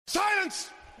Silence!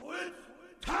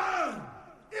 It's time!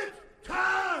 It's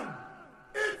time!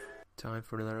 It's time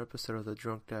for another episode of the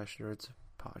Drunk Dash Nerds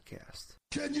podcast.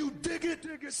 Can you dig it,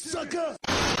 sucker?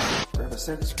 Grab a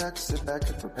six-pack, sit back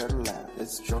and prepare to laugh.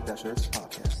 It's Drunk Dash Nerds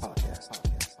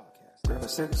podcast. Grab a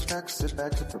six-pack, sit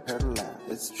back and prepare to laugh.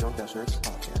 It's Drunk Dash Nerds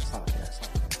podcast.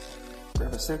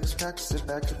 Grab a six-pack, sit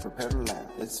back and prepare to laugh.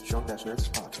 It's Drunk Dash Nerds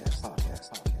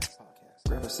podcast.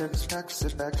 Grab a six-pack,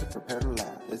 sit back and prepare to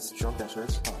laugh. It's Drunk Dash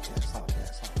Nerds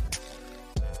podcast.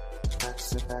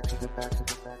 Sit back to the back of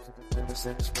the back of the grab a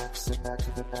six-pack, sit back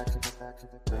to the back of the back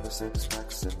of the grab a six-pack,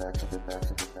 sit back to the back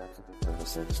of the back of the grab a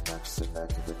six-pack, sit back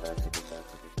to the back of the back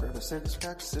of the grab a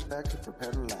six-pack, sit back and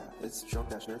prepare to laugh. It's Drunk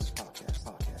Dash Nerds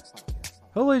podcast.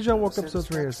 Hello, ladies and gentlemen. Welcome to episode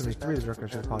 373 of the Drunk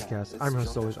Dash Nerds podcast. I'm your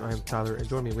host, always. I'm Tyler, and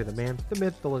joining me with the man, the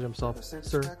myth, the legend himself,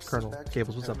 Sir Colonel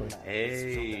Gables. What's up, buddy?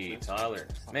 Hey, Tyler.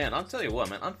 Man, I'll tell you what,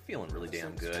 man, I'm feeling really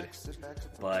damn good.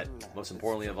 But most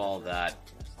importantly of all that,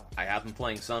 I have been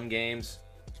playing some games,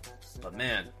 but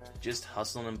man, just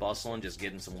hustling and bustling, just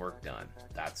getting some work done.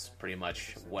 That's pretty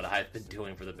much what I've been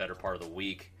doing for the better part of the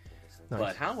week. Nice.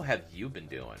 But how have you been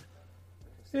doing?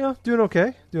 Yeah, doing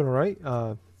okay. Doing all right.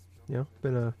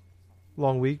 Been a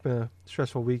long week, been a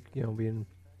stressful week, being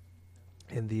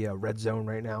in the red zone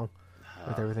right now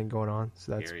with everything going on.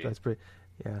 So that's pretty,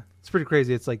 yeah, it's pretty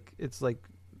crazy. It's like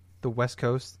the West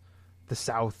Coast, the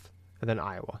South, and then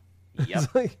Iowa. Yep.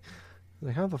 It's like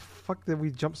how the fuck did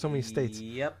we jump so many states?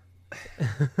 Yep.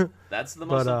 That's the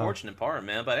most unfortunate part,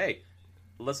 man. But hey,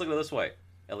 let's look at it this way.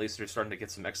 At least they're starting to get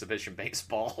some exhibition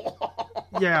baseball.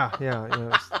 Yeah.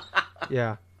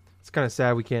 It's kind of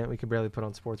sad we can barely put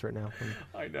on sports right now.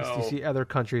 I know. You see other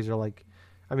countries are like,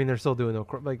 I mean, they're still doing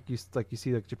you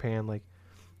see Japan, like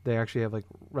they actually have like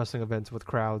wrestling events with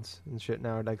crowds and shit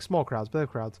now, like small crowds, but they have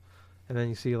crowds. And then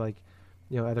you see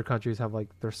other countries have like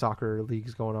their soccer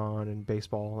leagues going on and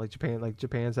baseball. Like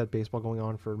Japan's had baseball going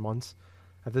on for months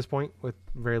at this point with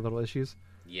very little issues.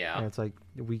 Yeah. And it's like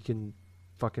we can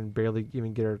fucking barely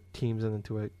even get our teams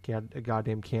into a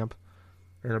goddamn camp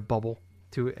or in a bubble.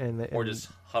 Or just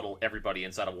huddle everybody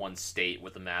inside of one state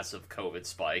with a massive COVID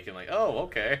spike and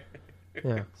okay.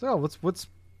 Yeah. So let's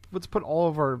put all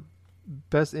of our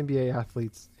best NBA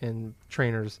athletes and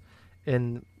trainers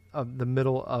in the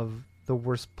middle of the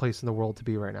worst place in the world to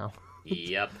be right now.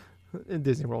 Yep. In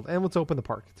Disney World, and let's open the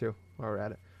park too while we're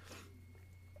at it.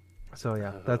 So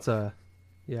yeah, that's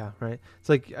right. It's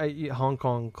like Hong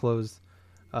Kong closed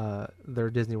their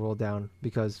Disney World down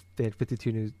because they had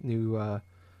 52 new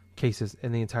cases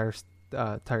in the entire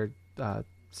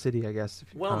city, I guess.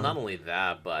 Well, not only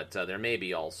that, but there may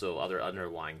be also other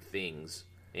underlying things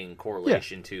in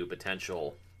correlation to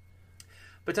potential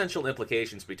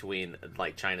implications between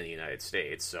like China and the United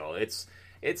States. So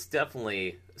it's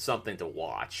definitely something to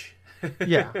watch.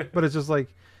 Yeah, but it's just like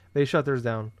they shut theirs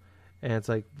down, and it's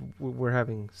like we're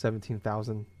having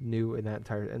 17,000 new in that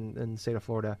entire in the state of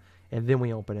Florida, and then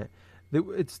we open it.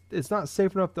 It's not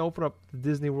safe enough to open up the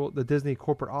Disney World, the Disney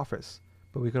corporate office,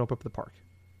 but we can open up the park.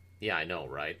 Yeah, I know,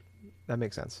 right? That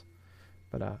makes sense.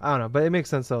 But I don't know. But it makes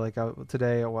sense though. Like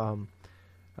today, I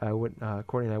went.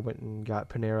 Courtney and I went and got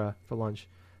Panera for lunch.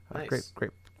 Nice.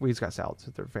 Great. We just got salads.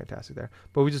 They're fantastic there.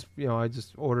 But we just, I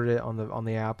just ordered it on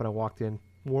the app, and I walked in.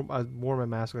 I wore my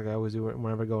mask like I always do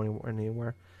whenever I go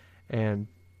anywhere, and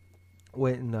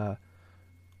went and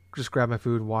just grabbed my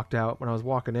food and walked out. When I was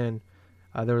walking in,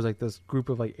 there was like this group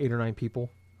of like 8 or 9 people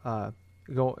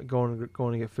going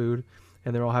to get food,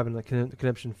 and they're all having a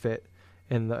conniption fit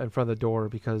in front of the door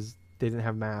because they didn't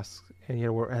have masks, and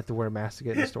you had to wear a mask to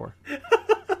get in the store.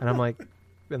 And I'm like,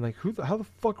 how the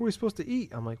fuck are we supposed to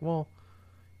eat? I'm like, well,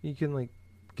 you can like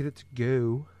get it to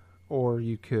go, or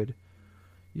you can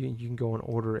go and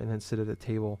order and then sit at a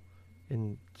table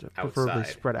and preferably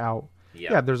spread out.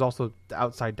 Yep. Yeah, there's also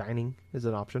outside dining is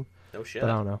an option. No shit. But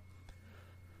I don't know.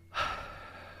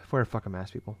 Wear a fucking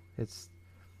mask, people. It's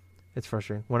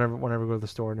frustrating. Whenever I go to the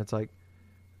store, and it's like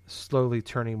slowly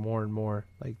turning more and more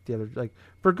like the other, like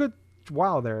for a good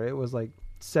while there, it was like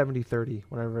 70-30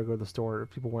 whenever I go to the store,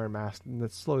 people wearing masks, and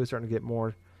it's slowly starting to get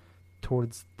more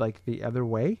towards like the other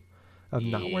way of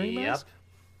not wearing masks.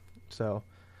 So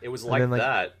it was like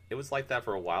that. It was like that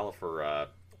for a while for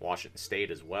Washington State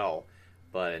as well,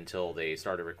 but until they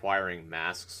started requiring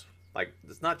masks. Like,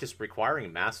 it's not just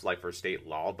requiring masks like for state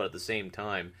law, but at the same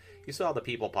time, you saw the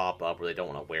people pop up where they don't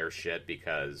want to wear shit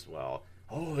because, well,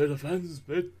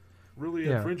 it really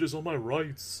infringes on my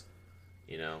rights.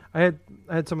 I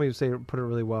had somebody put it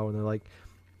really well, and they're like,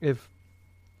 if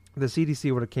the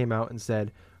CDC would have came out and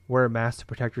said wear a mask to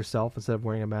protect yourself instead of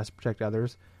wearing a mask to protect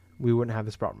others, we wouldn't have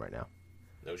this problem right now.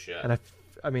 No shit. And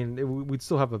I mean, we'd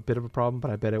still have a bit of a problem,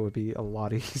 but I bet it would be a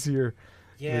lot easier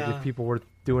if people were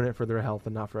doing it for their health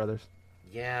and not for others.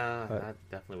 Yeah, But that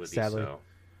definitely would sadly, be so.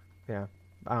 Yeah,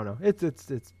 I don't know. It's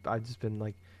I've just been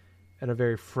like in a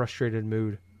very frustrated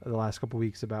mood the last couple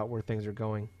weeks about where things are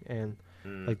going, and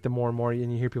like the more and more,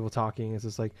 and you hear people talking, it's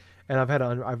just like, and I've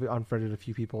unfriended a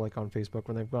few people like on Facebook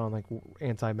when they've gone on like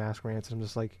anti-mask rants, and I'm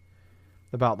just like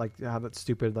about like how that's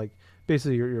stupid, like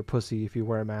basically you're a pussy if you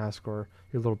wear a mask, or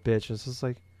you're a little bitch. It's just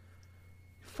like,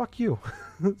 fuck you.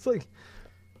 It's like,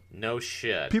 no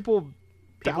shit.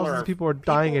 Thousands of people are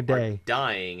dying a day.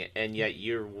 Dying, and yet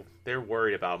they're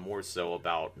worried about more so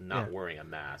about not wearing a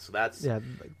mask. That's they're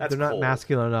not cold.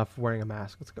 masculine enough wearing a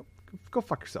mask. Let's go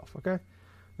fuck yourself, okay?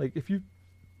 Like if you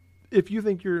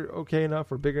think you're okay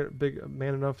enough or big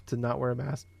man enough to not wear a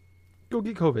mask, go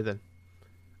get COVID then.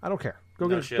 I don't care. Go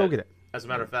get it. As a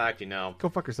matter of fact, go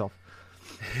fuck yourself.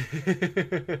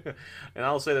 And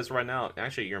I'll say this right now.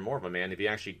 Actually, you're more of a man if you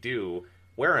actually do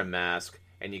wear a mask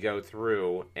and you go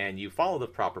through and you follow the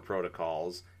proper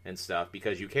protocols and stuff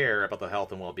because you care about the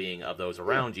health and well-being of those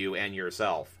around you and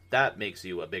yourself. That makes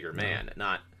you a bigger man,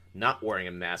 not wearing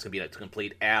a mask and being a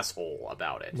complete asshole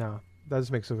about it. No, that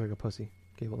just makes you look like a pussy.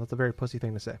 Cable. That's a very pussy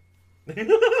thing to say.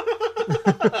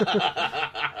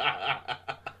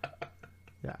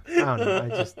 Yeah, I don't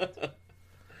know.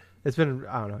 It's been,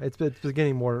 I don't know. It's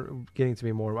getting to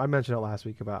be more. I mentioned it last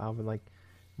week about how I've been like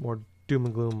more doom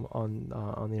and gloom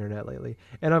on the internet lately,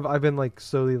 and I've been like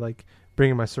slowly like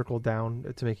bringing my circle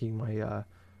down to making my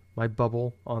my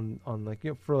bubble on like,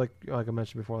 you know, for like I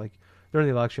mentioned before, like during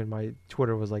the election, my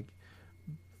Twitter was like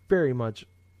very much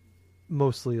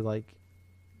mostly like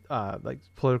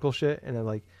political shit, and then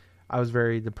like I was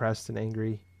very depressed and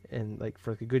angry, and like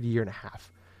for like a good year and a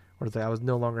half, where it's like I was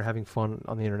no longer having fun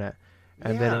on the internet,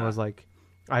 and then it was like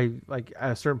I like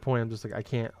at a certain point I'm just like I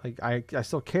can't, like I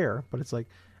still care, but it's like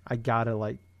I gotta,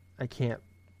 like, I can't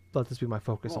let this be my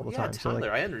focus all the time. Tyler, so,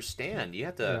 like, I understand. You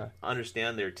have to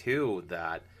understand there too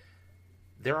that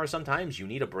there are some times you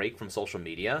need a break from social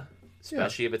media,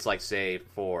 especially if it's like, say,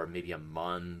 for maybe a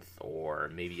month or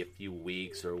maybe a few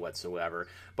weeks or whatsoever.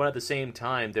 But at the same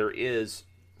time, there is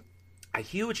a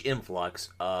huge influx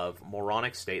of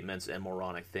moronic statements and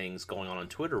moronic things going on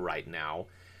Twitter right now.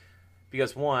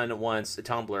 Because once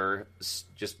Tumblr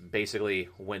just basically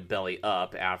went belly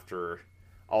up after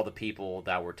all the people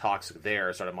that were toxic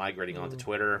there started migrating onto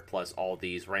Twitter, plus all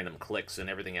these random clicks and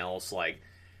everything else, like,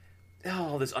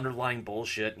 oh, this underlying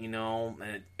bullshit, you know,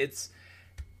 and it's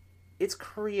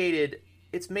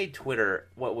made Twitter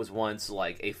what was once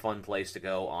like a fun place to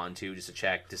go onto just to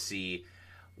check to see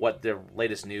what the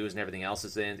latest news and everything else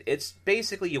is in. It's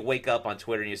basically you wake up on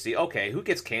Twitter and you see, okay, who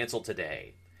gets canceled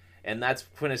today? And that's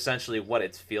essentially what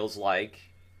it feels like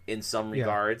in some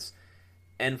regards.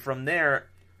 And from there,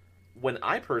 when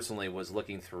I personally was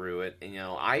looking through it, you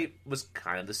know, I was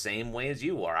kind of the same way as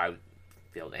you are. I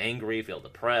feel angry, feel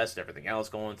depressed, everything else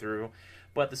going through.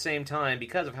 But at the same time,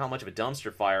 because of how much of a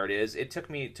dumpster fire it is, it took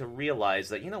me to realize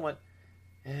that, you know what,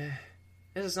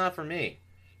 this is not for me.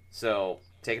 So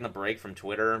taking a break from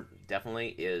Twitter definitely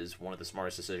is one of the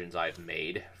smartest decisions I've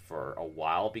made for a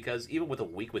while, because even with a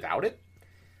week without it,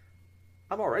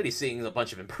 I'm already seeing a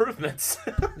bunch of improvements.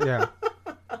 Yeah.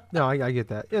 No, I get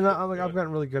that. And I've gotten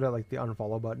really good at like the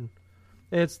unfollow button.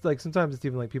 And it's like sometimes it's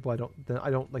even like people I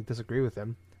don't like disagree with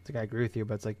them. It's like I agree with you,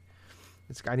 but it's like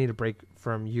I need a break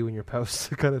from you and your posts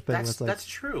kind of thing. That's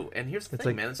true. And here's the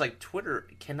thing, man. It's like Twitter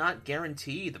cannot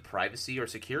guarantee the privacy or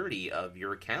security of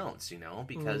your accounts, you know,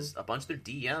 because a bunch of their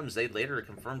DMs they later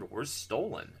confirmed were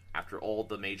stolen after all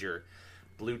the major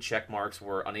blue check marks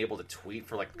were unable to tweet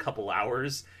for like a couple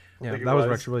hours. Yeah, that was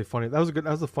actually really funny. That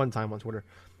was a fun time on Twitter.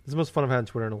 It's the most fun I've had on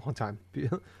Twitter in a long time.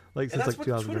 Like since that's like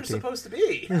what 2013. Twitter's supposed to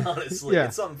be, honestly. Yeah.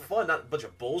 It's something fun, not a bunch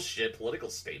of bullshit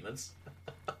political statements.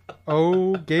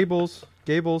 Oh, Gables.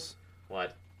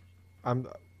 What?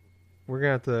 We're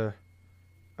gonna have to.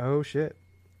 Oh shit.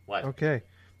 What? Okay.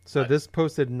 So What? this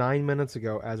posted 9 minutes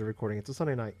ago as a recording. It's a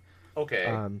Sunday night.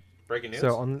 Okay. Breaking news.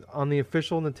 So on the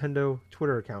official Nintendo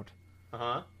Twitter account,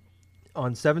 on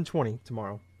 7/20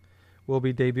 tomorrow, we'll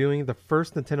be debuting the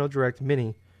first Nintendo Direct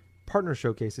Mini Partner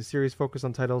Showcase, a series focused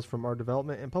on titles from our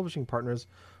development and publishing partners.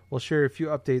 We'll share a few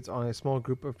updates on a small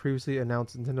group of previously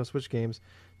announced Nintendo Switch games.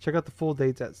 Check out the full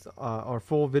dates at our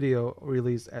full video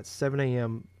release at 7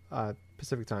 a.m.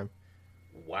 Pacific time.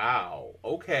 Wow.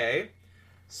 Okay.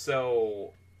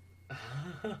 So,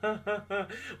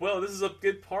 well, this is a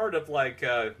good part of like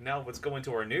now what's going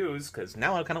to our news, because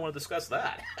now I kind of want to discuss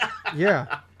that.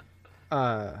 Yeah.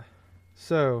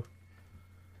 So.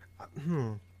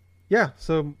 Yeah.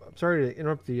 So I'm sorry to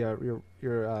interrupt the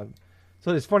your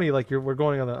So it's funny, like we're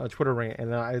going on a Twitter rant,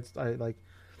 and I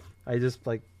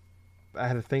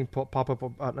had a thing pop up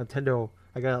about Nintendo.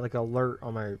 I got like an alert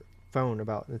on my phone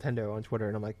about Nintendo on Twitter,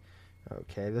 and I'm like,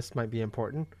 okay, this might be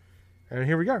important. And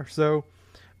here we are. So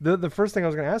the first thing I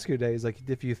was going to ask you today is like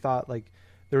if you thought like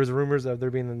there was rumors of there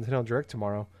being a Nintendo Direct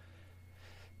tomorrow,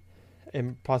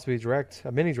 and possibly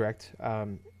a mini Direct.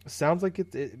 Sounds like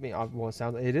it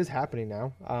is happening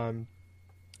now.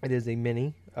 It is a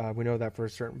mini. We know that for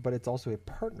certain, but it's also a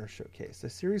partner showcase, a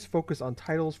series focused on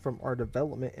titles from our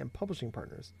development and publishing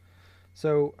partners.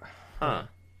 So, Now,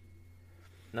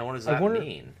 what does that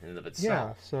mean in and of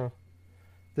itself? Yeah. So,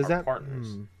 does our that partners?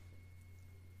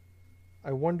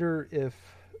 I wonder if.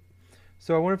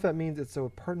 So I wonder if that means it's a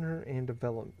partner and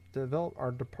development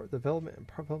and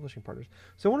publishing partners.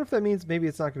 So I wonder if that means maybe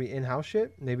it's not going to be in-house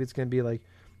shit. Maybe it's going to be like,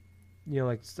 who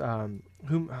makes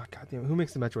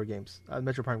the Metroid games?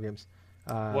 Metro Prime games.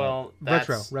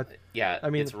 Retro. Yeah,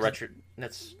 I mean, it's Retro.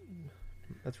 Retro.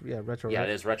 Yeah, right?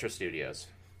 it is Retro Studios.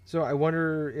 So I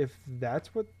wonder if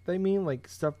that's what they mean, like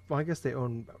stuff. Well, I guess they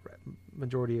own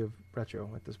majority of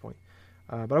Retro at this point.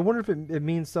 But I wonder if it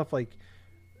means stuff like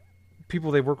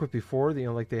people they worked with before.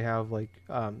 Like they have like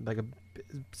a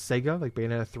Sega, like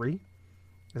Bayonetta 3.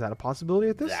 Is that a possibility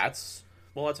at this? That's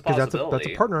a possibility. That's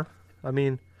a partner. I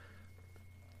mean,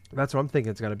 that's what I'm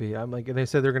thinking it's going to be. I'm like, and they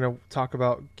said they're going to talk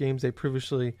about games they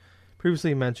previously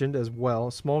mentioned as well.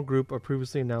 A small group of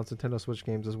previously announced Nintendo Switch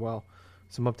games as well.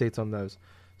 Some updates on those.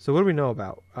 So what do we know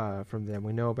about from them?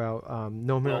 We know about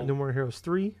No More Heroes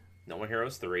 3. No More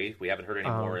Heroes 3. We haven't heard any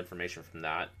more information from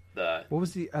that. What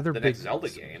was the other big next Zelda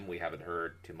game we haven't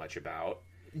heard too much about.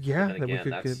 Yeah, that we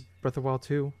could get Breath of the Wild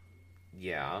 2.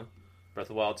 Yeah, Breath of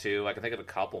the Wild 2. I can think of a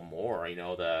couple more.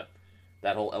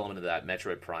 That whole element of that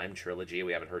Metroid Prime trilogy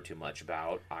we haven't heard too much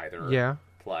about either. Yeah.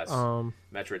 Plus,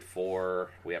 Metroid 4,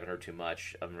 we haven't heard too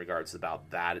much in regards about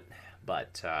that.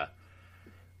 But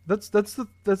that's the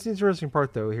interesting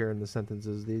part though here in the sentence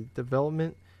is the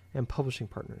development and publishing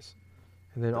partners,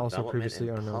 and then also previously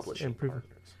unannounced and partners.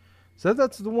 So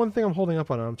that's the one thing I'm holding up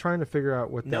on. I'm trying to figure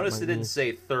out what. Notice that it didn't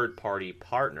say third-party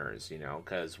partners,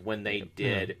 because when they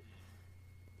did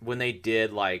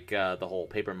like the whole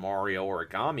Paper Mario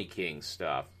Origami King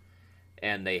stuff,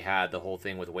 and they had the whole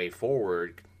thing with Way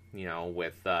Forward,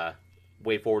 with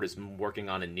Way Forward is working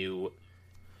on a new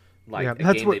a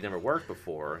game they've never worked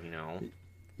before,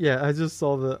 Yeah, I just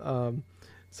saw the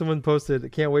someone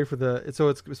posted. Can't wait for it's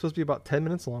supposed to be about 10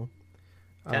 minutes long.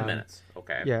 10 minutes.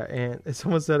 Okay. Yeah, and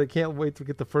someone said, I can't wait to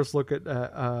get the first look at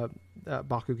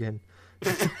Bakugan.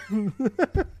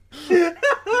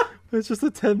 It's just a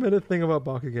 10-minute thing about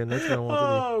Bakugan. That's what I want to do.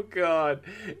 Oh, God.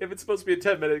 If it's supposed to be a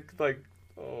 10-minute,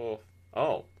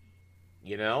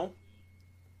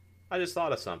 I just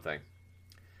thought of something.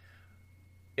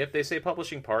 If they say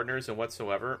publishing partners and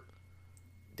whatsoever,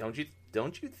 don't you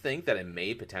think that it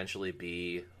may potentially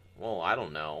be, I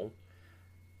don't know,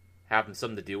 having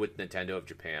something to do with Nintendo of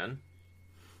Japan?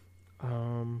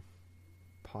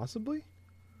 Possibly.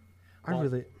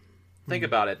 Think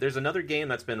about it. There's another game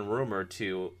that's been rumored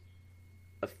to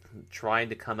trying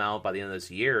to come out by the end of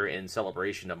this year in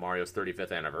celebration of Mario's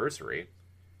 35th anniversary.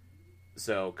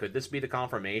 So could this be the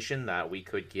confirmation that we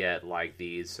could get like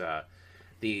these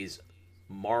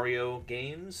Mario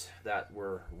games that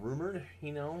were rumored?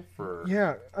 For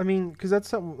because that's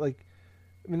something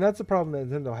that's the problem that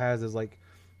Nintendo has is like.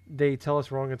 They tell us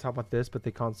we're only going to talk about this, but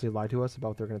they constantly lie to us about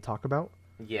what they're going to talk about.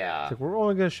 Yeah. It's like, we're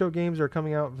only going to show games that are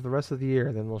coming out for the rest of the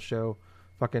year, then we'll show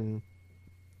fucking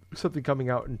something coming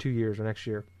out in 2 years or next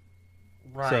year.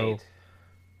 Right.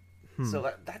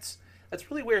 So that's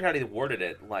really weird how they worded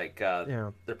it. Like,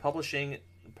 they're publishing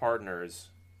partners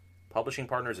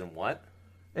in what?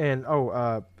 And,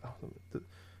 let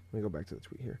me go back to the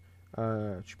tweet here.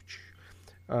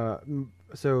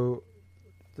 So...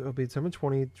 It'll be December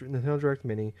 20, Nintendo Direct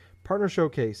Mini Partner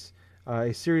Showcase,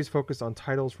 a series focused on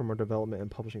titles from our development and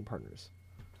publishing partners.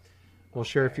 We'll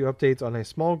share a few updates on a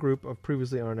small group of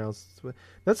previously unannounced.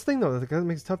 That's the thing though, that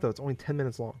makes it tough though. It's only 10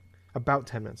 minutes long, about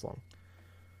 10 minutes long.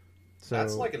 So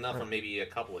that's like enough for maybe a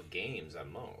couple of games at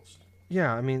most.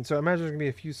 Yeah, so I imagine there's gonna be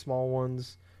a few small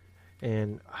ones,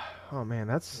 and oh man,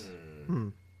 that's.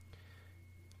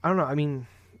 I don't know.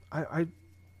 I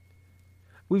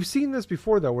we've seen this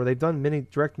before though, where they've done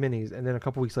direct minis, and then a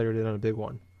couple weeks later they've done a big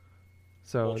one.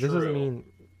 So this doesn't mean.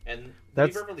 And to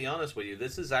be perfectly honest with you,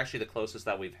 this is actually the closest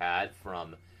that we've had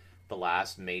from the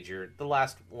last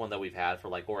one that we've had for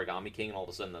like Origami King, and all of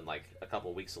a sudden, then like a couple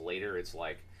of weeks later, it's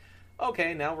like,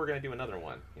 okay, now we're gonna do another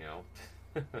one.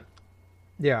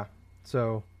 Yeah.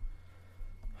 So.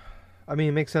 It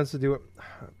makes sense to do it.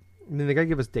 They gotta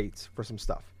give us dates for some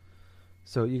stuff.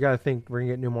 So you got to think we're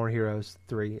gonna get No More Heroes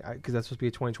 3 because that's supposed to be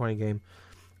a 2020 game.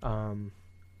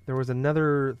 There was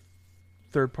another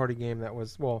third-party game that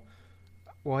was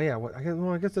yeah.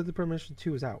 I guess that the Premonition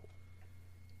 2 is out.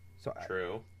 So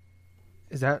True.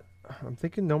 is that? I'm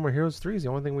thinking No More Heroes 3 is the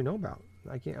only thing we know about.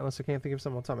 I can't think of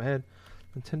something on top of my head.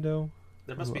 Nintendo.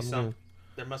 There must be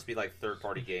There must be like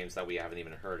third-party games that we haven't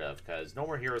even heard of, because No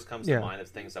More Heroes comes to mind of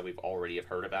things that we've already have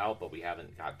heard about, but we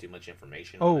haven't got too much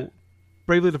information on it.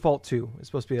 Bravely Default 2 is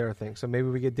supposed to be the other thing. So maybe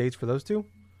we get dates for those two?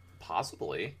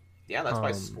 Possibly. Yeah, that's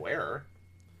by Square.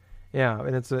 Yeah,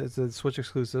 and it's a Switch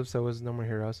exclusive, so is No More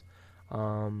Heroes.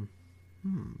 Man,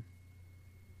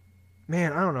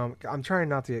 I don't know. I'm trying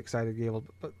not to get excited, Gable,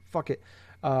 but fuck it.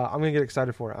 I'm gonna get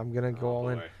excited for it. I'm gonna go all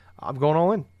in. I'm going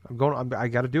all in. I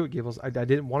got to do it, Gables. I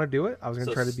didn't want to do it. I was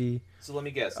gonna try to be. So let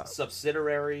me guess.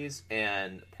 Subsidiaries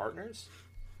and partners.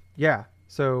 Yeah.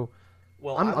 So.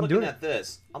 Well, I'm looking at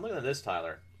this. I'm looking at this,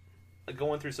 Tyler.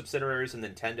 Going through subsidiaries and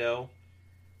Nintendo,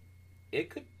 it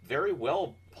could very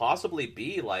well possibly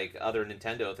be like other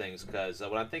Nintendo things, because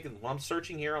when I'm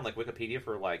searching here on like Wikipedia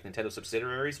for like Nintendo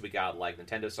subsidiaries, we got like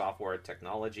Nintendo Software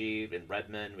Technology in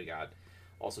Redmond. We got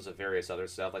all sorts of various other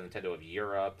stuff like Nintendo of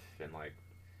Europe and like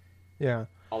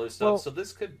all this stuff. Well, so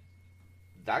could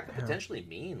potentially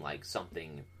mean like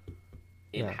something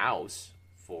in house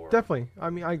for definitely. I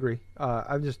mean, I agree.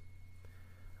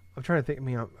 I'm trying to think. I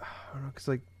mean, I don't know, because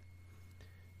like,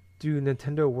 do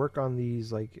Nintendo work on these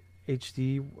like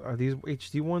HD? Are these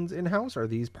HD ones in house? Or are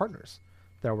these partners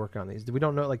that work on these? We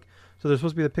don't know. Like, so there's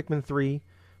supposed to be the Pikmin 3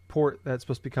 port that's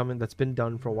supposed to be coming. That's been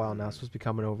done for a while now. It's supposed to be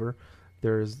coming over.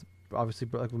 There's obviously,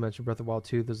 like we mentioned, Breath of the Wild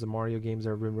 2. There's the Mario games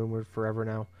that have been rumored forever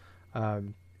now.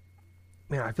 Man,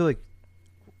 I feel like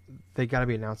they got to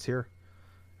be announced here,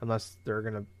 unless they're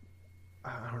gonna.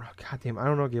 I don't know. Goddamn, I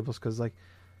don't know, Gables, because like.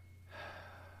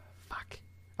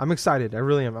 I'm excited. I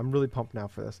really am. I'm really pumped now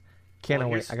for this. Can't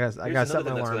wait. I got set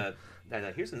my alarm.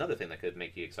 Here's another thing that could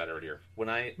make you excited right here. When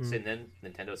I say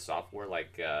Nintendo software,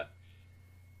 like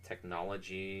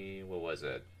technology, what was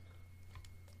it?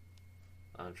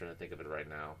 I'm trying to think of it right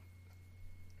now.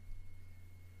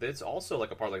 It's also like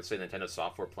a part, like say, Nintendo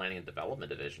Software Planning and Development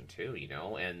Division too. You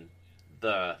know, and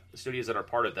the studios that are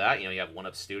part of that, you know, you have One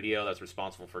Up Studio that's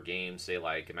responsible for games, say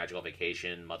like Magical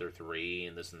Vacation, Mother 3,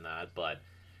 and this and that, but.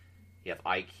 You have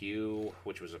IQ,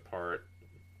 which was a part.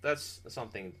 That's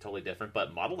something totally different.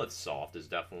 But Monolith Soft is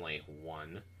definitely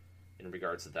one in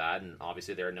regards to that. And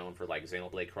obviously they're known for like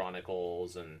Xenoblade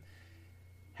Chronicles and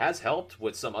has helped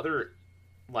with some other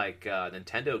like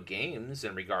Nintendo games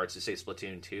in regards to say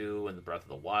Splatoon 2 and the Breath of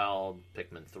the Wild,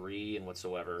 Pikmin 3 and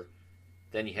whatsoever.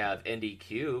 Then you have ND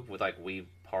Cube with like Wii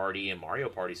Party and Mario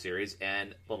Party series,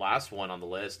 and the last one on the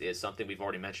list is something we've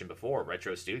already mentioned before,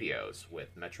 Retro Studios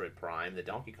with Metroid Prime, the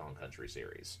Donkey Kong Country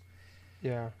series.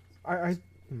 Yeah,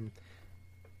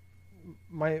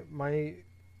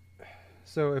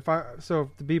 so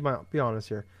to be honest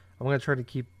here, I'm gonna try to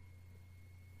keep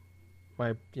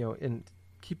my I'm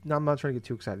not trying to get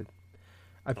too excited.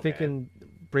 I'm thinking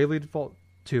Bravely Default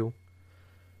 2,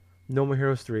 No More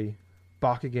Heroes 3,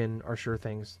 Bakugan are sure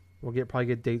things. We'll probably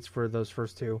get dates for those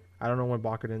first two. I don't know when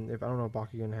Bakugan. I don't know if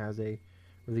Bakugan has a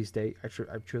release date. I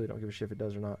truly don't give a shit if it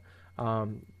does or not. I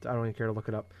don't even care to look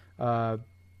it up.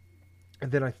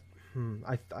 And then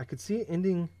I could see it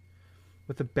ending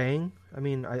with a bang. I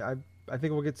mean, I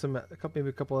think we'll get maybe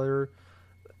a couple other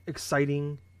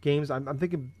exciting games. I'm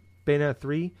thinking Bayonetta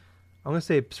 3. I'm gonna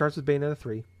say it starts with Bayonetta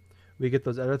 3. We get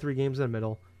those other 3 games in the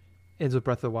middle. Ends with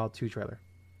Breath of the Wild 2 trailer.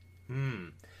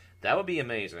 That would be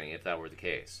amazing if that were the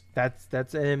case.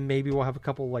 That's and maybe we'll have a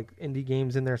couple like indie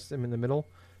games in there in the middle,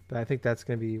 but I think that's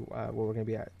gonna be where we're gonna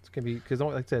be at. It's gonna be because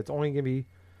like I said, it's only gonna be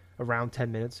around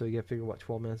 10 minutes, so you get to figure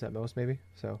 12 minutes at most, maybe.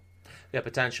 So yeah,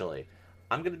 potentially.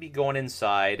 I'm gonna be going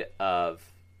inside of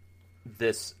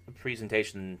this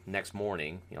presentation next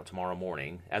morning. You know, tomorrow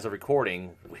morning. As a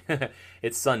recording,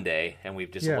 it's Sunday, and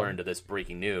we've just learned of this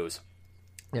breaking news.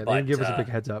 Yeah, they didn't give us a big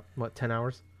heads up. 10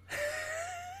 hours?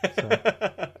 So.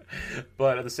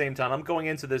 But at the same time, I'm going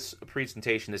into this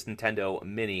presentation, this Nintendo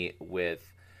Mini,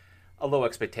 with a low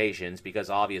expectations, because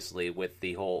obviously with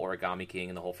the whole Origami King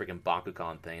and the whole freaking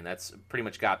Bakugan thing, that's pretty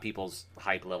much got people's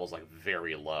hype levels like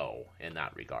very low in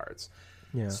that regards.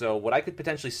 Yeah. So what I could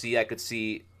potentially see, I could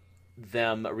see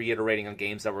them reiterating on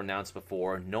games that were announced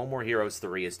before. No More Heroes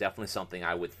 3 is definitely something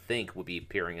I would think would be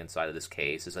appearing inside of this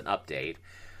case as an update.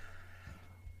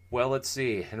 Well, let's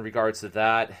see. In regards to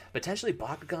that, potentially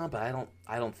Bakugan, but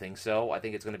I don't think so. I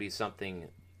think it's going to be something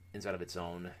inside of its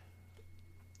own.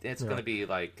 It's going to be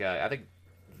like I think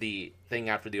the thing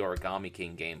after the Origami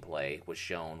King gameplay was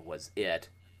shown was it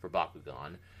for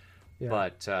Bakugan. Yeah.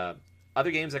 But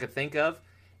other games I could think of,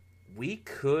 we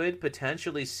could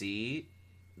potentially see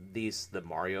the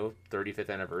Mario 35th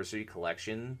Anniversary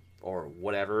Collection or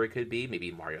whatever it could be.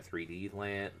 Maybe Mario 3D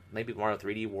Land, maybe Mario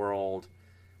 3D World,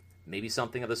 maybe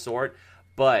something of the sort.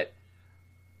 But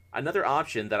another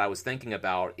option that I was thinking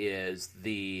about is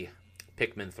the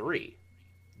Pikmin 3.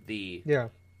 The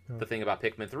thing about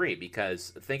Pikmin 3,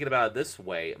 because thinking about it this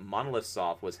way, Monolith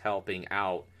Soft was helping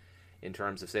out in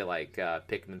terms of, say, like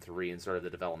Pikmin 3 and sort of the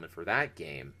development for that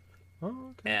game.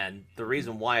 Oh, okay. And the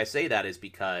reason why I say that is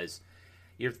because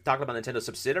you're talking about Nintendo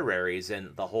subsidiaries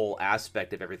and the whole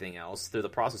aspect of everything else through the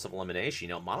process of elimination.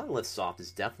 You know, Monolith Soft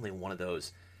is definitely one of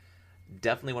those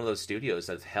studios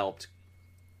that's helped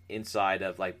inside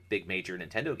of like big major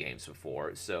Nintendo games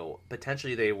before. So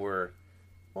potentially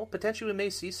potentially we may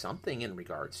see something in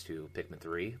regards to Pikmin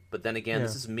 3. But then again,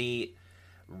 This is me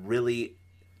really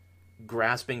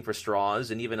grasping for straws,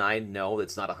 and even I know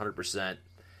it's not 100%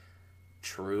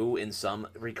 true in some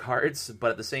regards,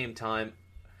 but at the same time,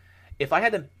 if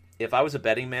I was a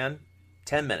betting man,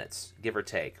 10 minutes, give or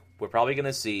take, we're probably going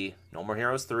to see No More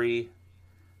Heroes 3,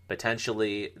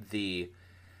 potentially the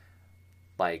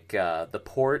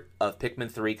port of Pikmin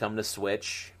 3 come to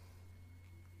Switch,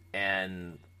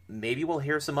 and maybe we'll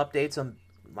hear some updates on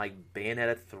like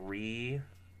Bayonetta 3.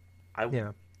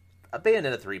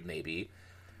 Bayonetta 3 maybe.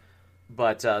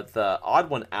 But the odd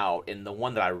one out, and the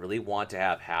one that I really want to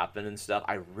have happen and stuff,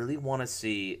 I really want to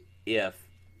see if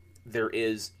there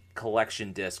is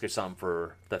collection disc or something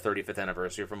for the 35th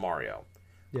anniversary for Mario.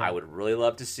 Yeah. I would really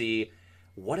love to see,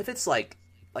 what if it's like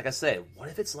I said, what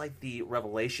if it's like the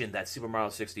revelation that Super Mario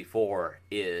 64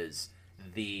 is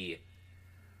the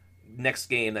next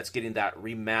game that's getting that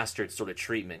remastered sort of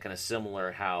treatment, kind of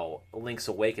similar how Link's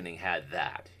Awakening had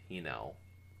that, you know.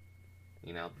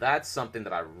 You know, that's something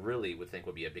that I really would think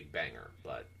would be a big banger,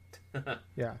 but...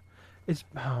 yeah. It's...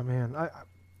 Oh, man.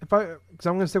 Because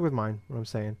I'm going to stick with mine, what I'm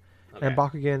saying. Okay. And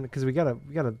Bakugan, because we got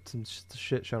some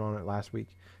shit shown on it last week,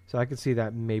 so I could see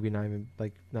that maybe not even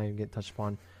get touched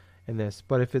upon in this.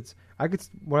 But if it's...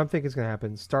 what I'm thinking is going to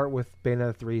happen, start with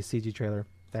Bayonetta 3 CG trailer.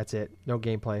 That's it. No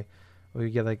gameplay. We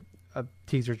get, like, a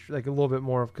teaser, like, a little bit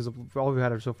more, because all we've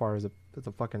had so far is a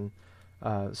fucking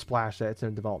splash that it's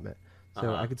in development.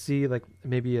 So I could see like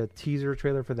maybe a teaser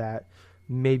trailer for that.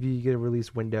 Maybe you get a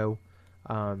release window.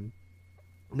 No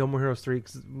More Heroes 3,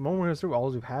 because No More Heroes 3, all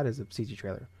we've had is a CG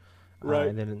trailer. Right.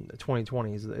 And then in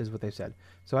 2020 is what they've said.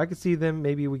 So I could see them,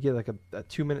 maybe we get like a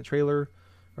 2-minute trailer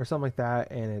or something like that,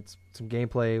 and it's some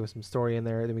gameplay with some story in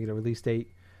there. Then we get a release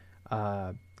date.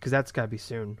 Because that's got to be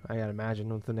soon, I gotta imagine,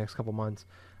 within the next couple months.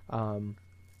 And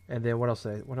then what else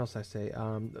did I say?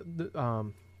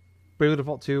 Bravely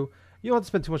Default 2. You don't have to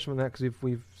spend too much on that, because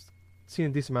we've seen a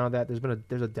decent amount of that.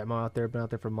 There's a demo out there, been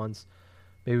out there for months.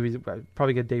 Maybe we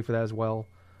probably get a date for that as well.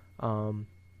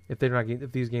 If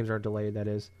these games aren't delayed, that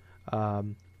is.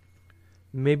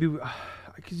 Maybe,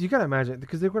 because you gotta imagine,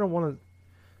 because they're gonna want to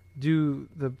do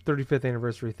the 35th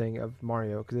anniversary thing of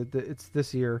Mario, because it's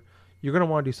this year. You're gonna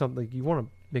want to do something. Like, you want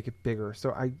to make it bigger.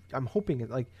 So I'm hoping it.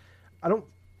 Like, I don't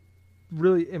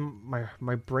really. In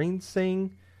my brain's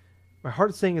saying. My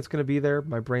heart's saying it's going to be there.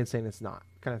 My brain's saying it's not,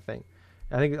 kind of thing.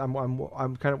 I think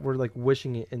I'm kind of, we're like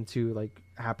wishing it into like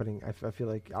happening. I feel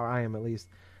like, or I am at least.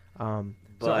 I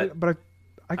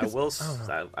will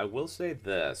say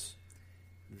this: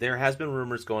 there has been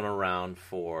rumors going around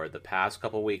for the past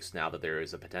couple of weeks now that there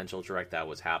is a potential direct that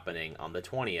was happening on the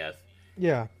 20th.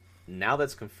 Yeah. Now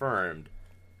that's confirmed.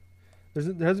 There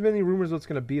hasn't been any rumors what's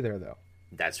going to be there though.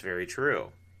 That's very true.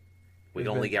 We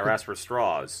only get asked for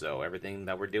straws, so everything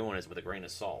that we're doing is with a grain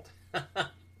of salt.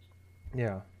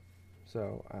 Yeah.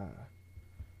 So,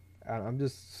 I'm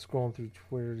just scrolling through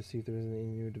Twitter to see if there's any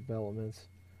new developments.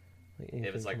 Like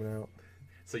anything coming out.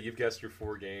 So you've guessed your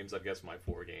 4 games, I've guessed my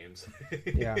 4 games.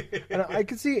 Yeah. And I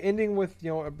could see it ending with,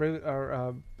 Breath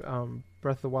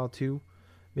of the Wild 2.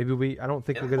 Maybe I don't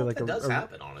think we're going to that does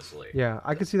happen, honestly. Yeah,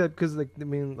 I could see that because, like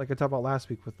I talked about last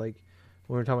week with, like,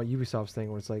 when we were talking about Ubisoft's thing,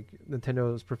 where it's like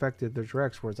Nintendo has perfected their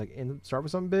directs, where it's like start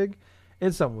with something big,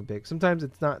 and something big. Sometimes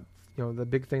it's not, the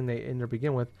big thing they in there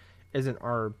begin with isn't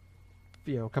our,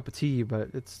 cup of tea, but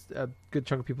it's a good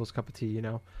chunk of people's cup of tea,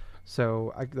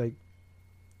 So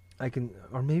I can,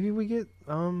 or maybe we get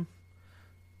the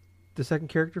second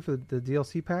character for the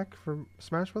DLC pack for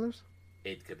Smash Brothers.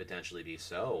 It could potentially be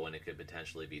so, and it could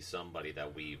potentially be somebody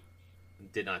that we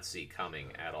did not see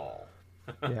coming at all.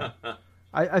 Yeah.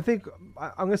 I think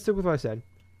I'm going to stick with what I said.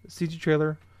 CG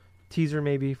trailer, teaser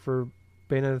maybe for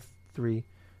Bayonetta 3,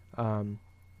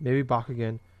 maybe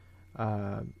Bakugan.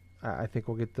 I think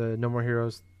we'll get the No More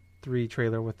Heroes 3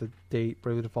 trailer with the date,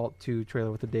 Bravely Default 2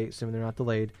 trailer with the date, assuming they're not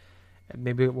delayed. And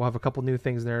maybe we'll have a couple new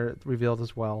things there revealed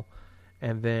as well,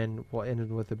 and then we'll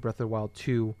end with the Breath of the Wild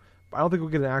 2. But I don't think we'll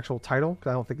get an actual title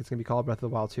because I don't think it's gonna be called Breath of the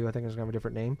Wild 2. I think it's gonna have a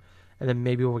different name, and then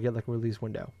maybe we'll get like a release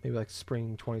window, maybe like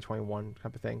spring 2021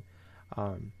 type of thing.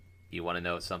 You want to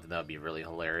know something that would be really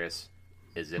hilarious?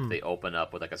 Is if they open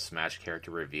up with like a Smash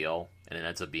character reveal and it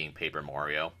ends up being Paper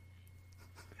Mario.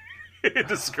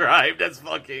 Described as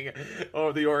fucking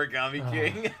the Origami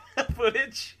King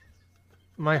footage.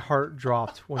 My heart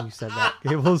dropped when you said that,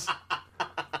 Gables.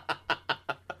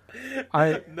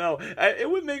 It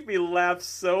would make me laugh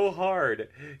so hard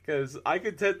because I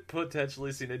could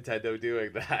potentially see Nintendo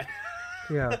doing that.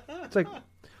 Yeah, it's like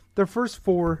their first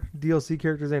 4 DLC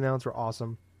characters they announced were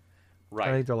awesome. Right.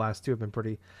 I think the last 2 have been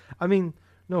pretty. I mean,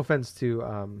 no offense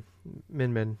to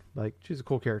Min Min, like she's a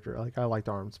cool character. Like I liked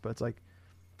Arms, but it's like,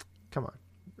 come on,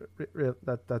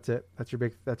 that's it. That's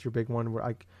your big one. Where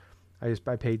I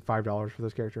paid $5 for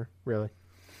this character. Really,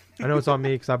 I know it's on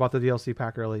me because I bought the DLC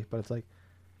pack early, but it's like,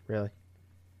 really,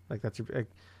 like that's your. Like,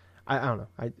 I don't know.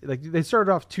 I like they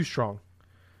started off too strong,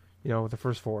 with the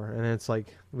first 4, and then it's like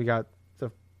we got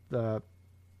the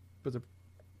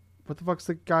what the fuck's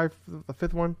the guy the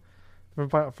 5th one from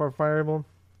Fire Emblem?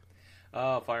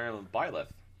 Fire Emblem Byleth.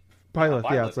 Byleth,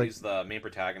 yeah. It's like he's the main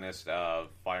protagonist of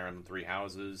Fire Emblem Three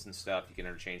Houses and stuff. You can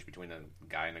interchange between a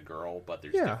guy and a girl, but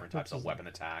there's different types of weapon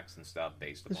attacks and stuff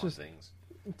based upon things.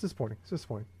 It's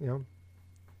disappointing. No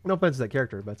offense to that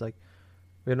character, but it's like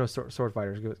we have no sword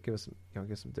fighters. Give us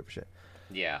some different shit.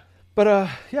 Yeah. But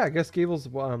I guess Gables.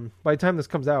 By the time this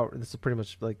comes out, this is pretty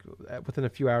much like within a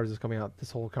few hours of coming out.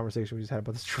 This whole conversation we just had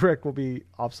about this trick will be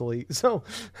obsolete. So,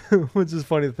 which is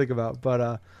funny to think about.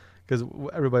 But because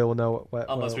everybody will know what.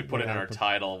 Unless we put it in our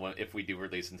title, if we do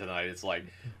release it tonight, it's like,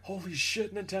 holy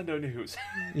shit, Nintendo news.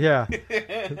 Yeah,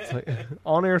 it's like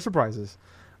on-air surprises.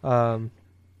 Yeah.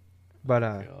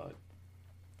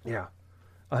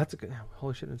 That's a good.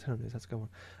 Holy shit, Nintendo news. That's a good one.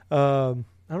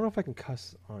 I don't know if I can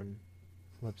cuss on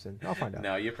Libsyn. I'll find out.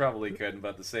 No, you probably couldn't, but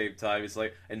at the same time, it's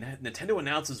like, and Nintendo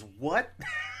announces what?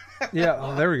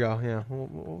 Yeah, there we go. Yeah,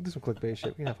 we'll do some clickbait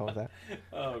shit. We can have fun with that.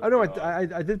 I know.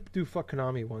 I did do fuck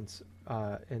Konami once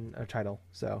in a title,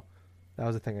 so that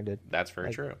was a thing I did. That's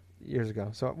very true. Years ago,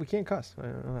 so we can't cuss. I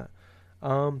don't know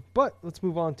that. But let's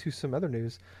move on to some other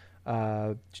news. What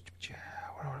do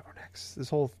I want to go next? This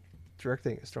whole direct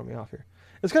thing is throwing me off here.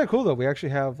 It's kind of cool though. We actually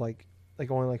have we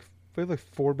have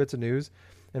 4 bits of news,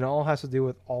 and it all has to do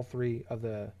with all 3 of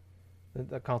the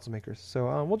console makers.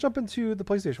 So we'll jump into the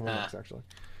PlayStation one next. Actually,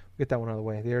 get that one out of the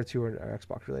way. The other 2 are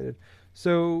Xbox related.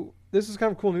 So this is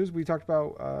kind of cool news. We talked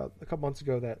about a couple months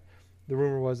ago that the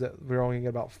rumor was that we're only going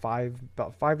to get about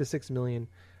 5 to 6 million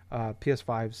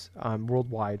PS5s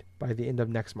worldwide by the end of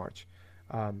next March.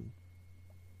 And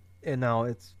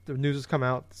now the news has come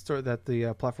out that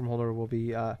the platform holder will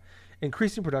be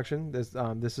increasing production. This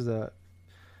is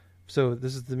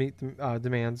to meet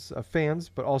demands of fans,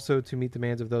 but also to meet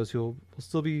demands of those who will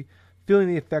still be feeling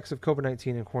the effects of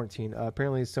COVID-19 and quarantine.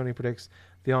 Apparently, Sony predicts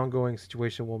the ongoing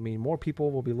situation will mean more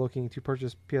people will be looking to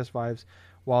purchase PS5s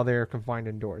while they're confined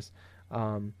indoors.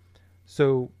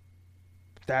 So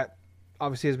that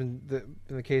obviously has been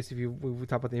the case. We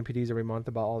talk about the NPDs every month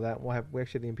about all that. We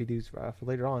actually have the NPDs for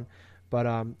later on. But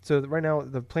so right now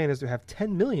the plan is to have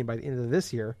 10 million by the end of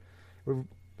this year.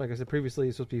 Like I said previously,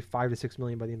 it's supposed to be 5 to 6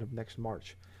 million by the end of next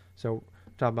March. So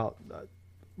we're talking about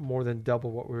more than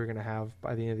double what we were going to have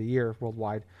by the end of the year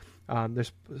worldwide. They're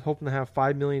hoping to have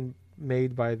 5 million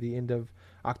made by the end of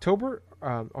October,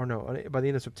 by the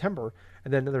end of September,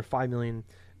 and then another 5 million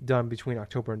done between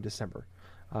October and December.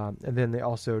 And then they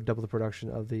also double the production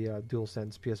of the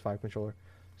DualSense PS5 controller.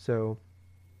 So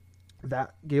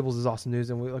that Gables is awesome news,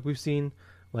 and we've seen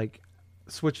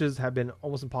Switches have been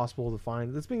almost impossible to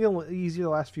find. It's been a little easier the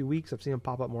last few weeks. I've seen them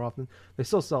pop up more often. They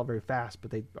still sell very fast,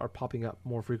 but they are popping up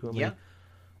more frequently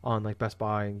on Best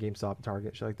Buy and GameStop and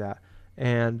Target, shit like that.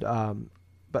 And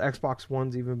but Xbox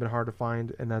One's even been hard to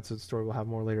find, and that's a story we'll have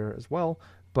more later as well.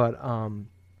 But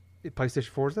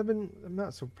PlayStation 4s have been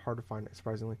not so hard to find,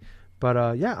 surprisingly. But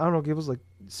I don't know, Gables,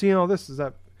 seeing all this, does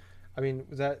that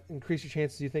increase your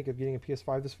chances, you think, of getting a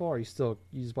PS5 this fall? Or you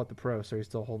just bought the Pro, so you're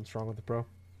still holding strong with the Pro?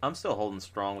 I'm still holding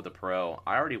strong with the Pro.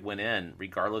 I already went in,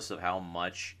 regardless of how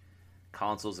much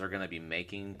consoles they're going to be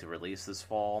making to release this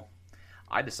fall.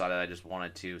 I decided I just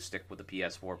wanted to stick with the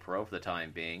PS4 Pro for the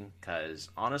time being, because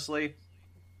honestly,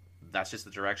 that's just the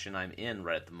direction I'm in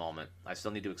right at the moment. I still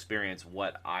need to experience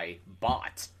what I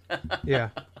bought. Yeah.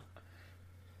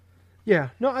 Yeah,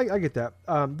 no, I get that.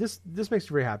 This makes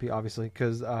me very happy, obviously,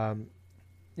 because I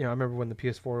remember when the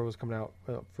PS4 was coming out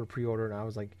for pre-order, and I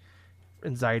was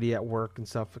anxiety at work and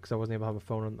stuff because I wasn't able to have a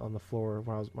phone on the floor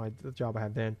when I was the job I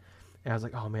had then, And I was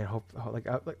like, oh man, like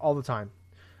all the time.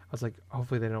 I was like,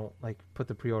 hopefully they don't like put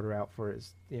the pre-order out for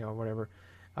his, whatever.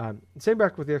 Same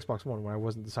back with the Xbox One when I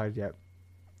wasn't decided yet.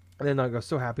 And then I got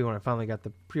so happy when I finally got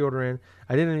the pre-order in.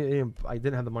 I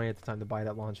didn't have the money at the time to buy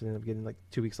that launch, and ended up getting like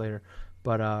 2 weeks later.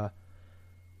 But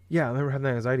yeah, I remember having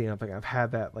that anxiety, and I've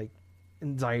had that like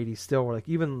anxiety still. Where like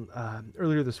even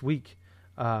earlier this week,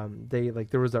 there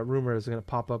was that rumor it was going to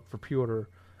pop up for pre-order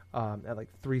at like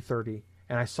 3:30,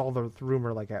 and I saw the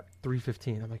rumor like at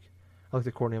 3:15. I'm like, I looked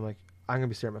at Courtney. I'm like, I'm gonna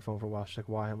be staring at my phone for a while. She's like,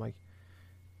 why? I'm like,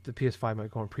 the PS5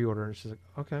 might go on pre-order, and she's like,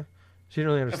 okay. She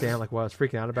didn't really understand like what I was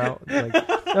freaking out about. Like,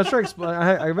 I was trying to explain.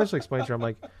 I eventually explained to her. I'm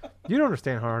like, you don't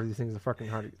understand how hard these things are fucking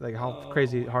hard. Like how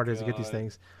crazy hard it is to get these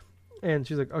things. And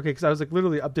she's like, okay, because I was like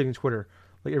literally updating Twitter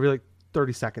like every like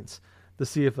 30 seconds to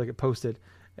see if like it posted.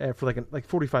 And for like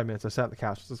 45 minutes, I sat on the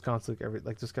couch just constantly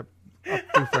just kept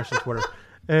refreshing Twitter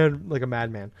and like a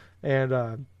madman. And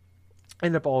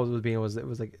ended up all it was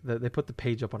like they put the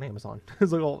page up on Amazon.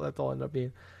 It's like that's all it ended up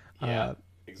being. Yeah,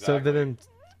 exactly. So then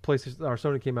PlayStation or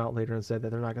Sony came out later and said that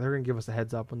they're going to give us a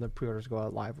heads up when the pre-orders go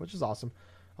out live, which is awesome.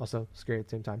 Also scary at the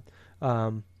same time.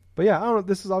 But yeah, I don't know.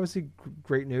 This is obviously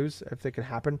great news if it can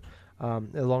happen,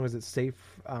 as long as it's safe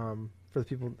for the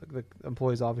people, the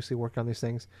employees obviously working on these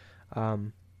things. I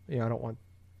don't want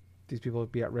these people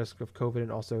to be at risk of COVID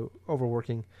and also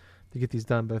overworking to get these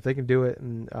done. But if they can do it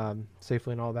and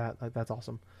safely and all that, like, that's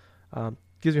awesome.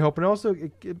 Gives me hope. And also,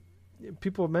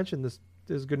 people have mentioned this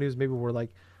is good news. Maybe we're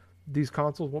like, these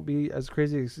consoles won't be as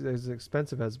crazy as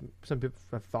expensive as some people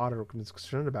have thought or been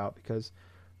concerned about, because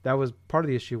that was part of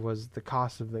the issue, was the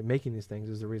cost of making these things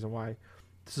is the reason why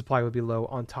the supply would be low,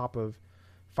 on top of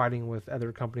fighting with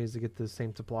other companies to get the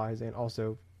same supplies and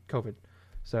also COVID.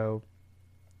 So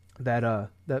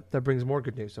that brings more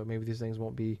good news. So maybe these things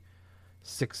won't be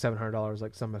 $600-$700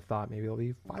 like some have thought. Maybe it'll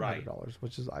be $500,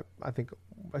 which is I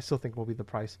still think will be the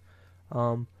price.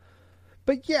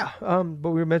 But yeah,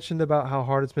 but we mentioned about how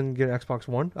hard it's been getting Xbox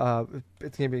One.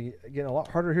 It's going to be getting a lot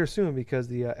harder here soon, because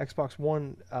the Xbox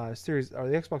One series, or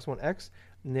the Xbox One X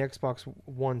and the Xbox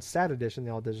One SAT edition,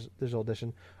 the all digital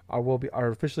edition,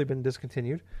 are officially been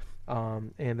discontinued,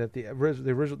 and that the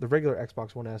regular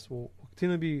Xbox One S will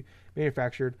continue to be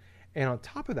manufactured. And on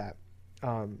top of that,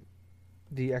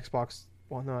 the Xbox.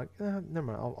 Well, no, never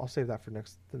mind. I'll save that for the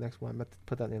next one. I'm going to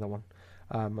put that in the other one.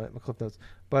 My clip notes.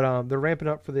 But they're ramping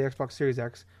up for the Xbox Series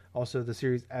X. Also, the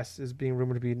Series S is being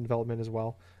rumored to be in development as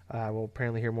well. We'll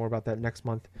apparently hear more about that next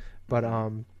month. But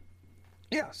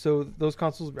yeah, so those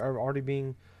consoles are already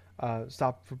being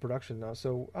stopped for production now.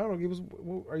 So I don't know.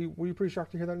 Were you pretty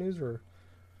shocked to hear that news, or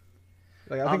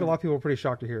like I think a lot of people were pretty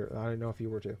shocked to hear it. I don't know if you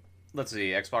were too. Let's see,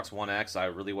 Xbox One X, I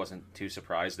really wasn't too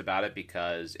surprised about it,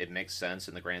 because it makes sense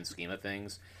in the grand scheme of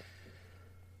things.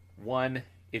 One,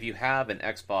 if you have an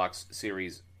Xbox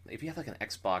Series, if you have like an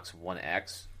Xbox One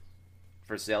X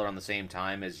for sale around the same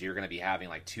time, as you're going to be having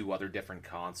like two other different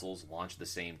consoles launch at the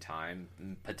same time,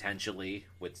 potentially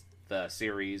with the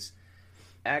Series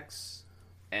X,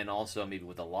 and also maybe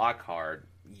with the Lockhart,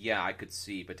 yeah, I could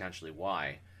see potentially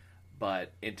why.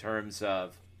 But in terms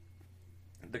of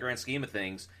the grand scheme of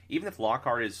things, even if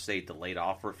Lockhart is, say, delayed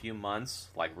off for a few months,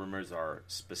 like rumors are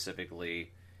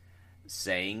specifically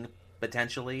saying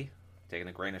potentially, taking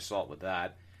a grain of salt with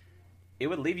that, it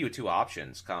would leave you with two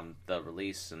options come the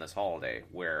release in this holiday,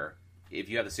 where if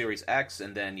you have the Series X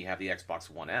and then you have the Xbox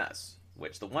One S,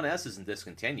 which the One S isn't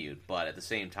discontinued, but at the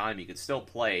same time you could still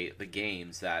play the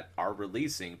games that are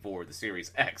releasing for the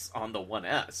Series X on the One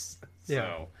S.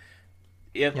 So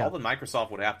all that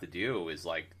Microsoft would have to do is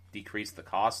like decrease the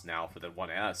cost now for the One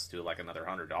S to like another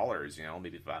 $100,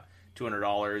 maybe about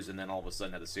 $200, and then all of a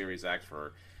sudden have the Series X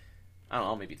for, I don't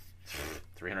know, maybe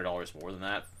 $300 more than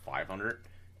that, $500.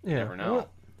 Yeah, never know.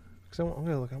 I'm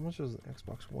gonna look how much does the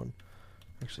Xbox One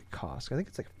actually cost. I think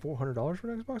it's like $400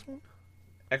 for an Xbox One.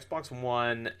 Xbox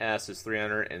One S is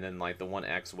 $300, and then like the One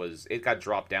X it got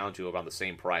dropped down to about the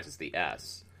same price as the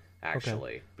S,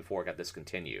 actually, before it got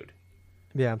discontinued.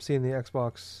 Yeah, I'm seeing the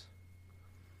Xbox.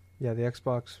 Yeah, the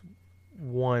Xbox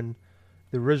One,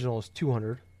 the original is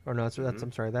 $200. Or no, that's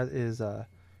I'm sorry, that is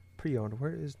pre-owned.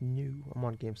 Where is new? I'm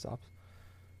on GameStop.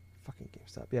 Fucking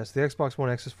GameStop. Yes, the Xbox One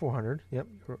X is $400. Yep,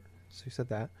 so you said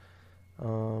that.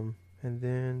 And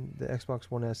then the Xbox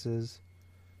One S is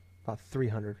about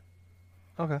 $300.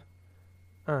 Okay.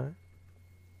 All right.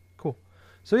 Cool.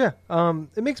 So yeah,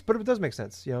 it does make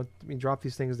sense. Drop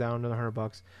these things down to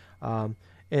 $100, and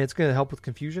it's going to help with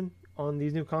confusion on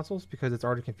these new consoles, because it's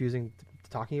already confusing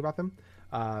talking about them.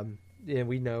 yeah,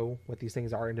 we know what these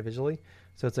things are individually.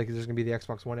 So it's like there's going to be the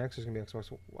Xbox One X, there's going to be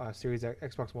Xbox Series X,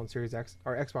 Xbox One Series X,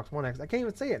 or Xbox One X. I can't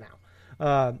even say it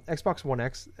now. Xbox One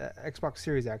X, Xbox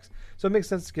Series X. So it makes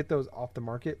sense to get those off the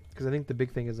market because I think the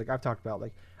big thing is like I've talked about,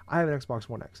 like I have an Xbox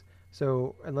One X.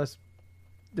 So unless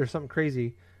there's something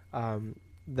crazy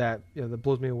that that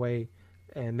blows me away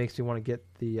and makes me want to get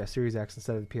the Series X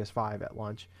instead of the PS5 at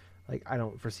launch, like I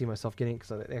don't foresee myself getting it because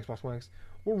the Xbox One X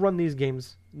will run these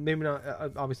games. Maybe not,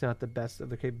 obviously not the best of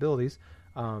the capabilities,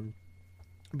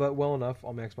 but well enough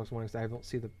on my Xbox One X that I don't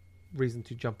see the reason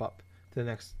to jump up to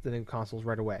the new consoles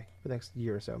right away for the next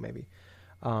year or so maybe.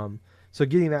 So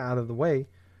getting that out of the way,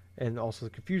 and also the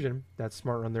confusion, that's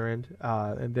smart on their end,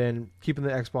 and then keeping the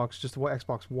Xbox, just what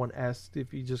Xbox One S,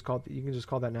 if you just call it, you can just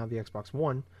call that now the Xbox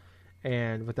One,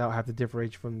 and without having to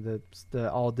differentiate from the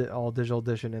all digital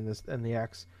edition and the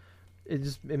X,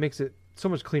 it makes it so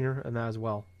much cleaner in that as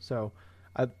well. So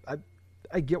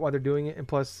I get why they're doing it, and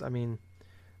plus, I mean,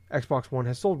 Xbox One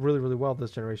has sold really, really well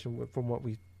this generation from what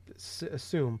we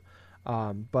assume.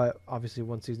 But obviously,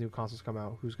 once these new consoles come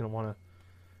out, who's going to want to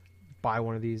buy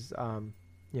one of these?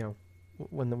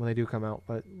 When they do come out.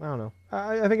 But I don't know.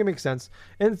 I think it makes sense,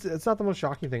 and it's not the most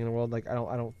shocking thing in the world. Like I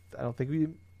don't think we,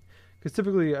 because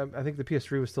typically I think the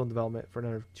PS3 was still in development for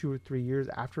another 2 or 3 years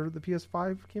after the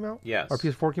PS5 came out. Yes. Or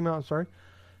PS4 came out. I'm sorry.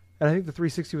 And I think the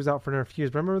 360 was out for another few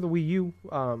years. But I remember the Wii U.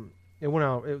 It went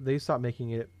out. They stopped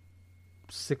making it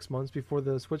 6 months before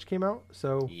the Switch came out.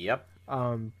 So Yep.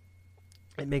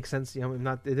 It makes sense.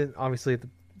 It didn't obviously the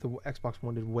Xbox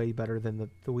One did way better than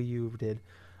the Wii U did.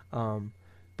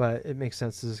 But it makes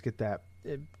sense to just get that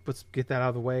out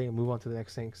of the way and move on to the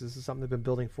next thing, because this is something they've been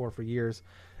building for years.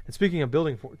 And speaking of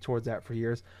building towards that for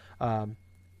years,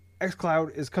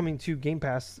 xCloud is coming to Game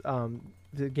Pass,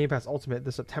 the Game Pass Ultimate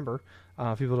this September.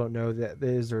 People don't know that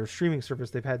is their streaming service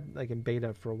they've had like in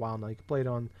beta for a while now. You can play it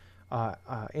on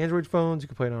Android phones, you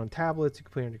can play it on tablets, you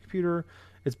can play it on your computer.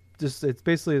 It's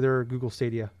basically their Google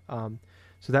Stadia.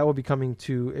 So that will be coming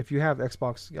to, if you have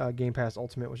Xbox Game Pass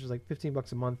Ultimate, which is like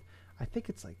 $15 a month. I think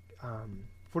it's like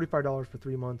 $45 for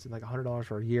 3 months and like $100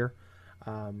 for a year.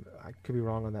 I could be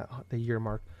wrong on the year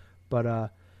mark, but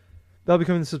that'll be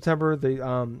coming in September.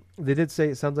 They did say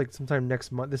it sounds like sometime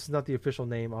next month. This is not the official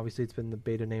name. Obviously, it's been the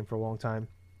beta name for a long time.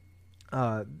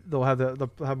 They'll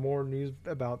have more news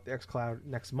about the xCloud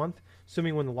next month,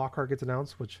 assuming when the Lockhart gets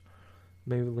announced, which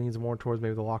maybe leans more towards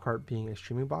maybe the Lockhart being a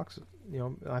streaming box.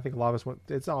 I think a lot of us want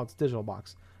it's digital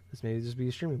box. This may just be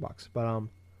a streaming box, but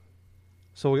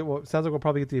so it sounds like we'll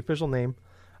probably get the official name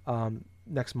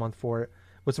next month for it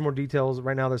with some more details.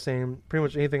 Right now, they're saying pretty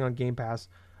much anything on Game Pass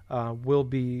will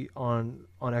be on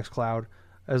xCloud,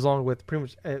 as long with pretty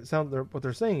much what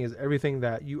they're saying is everything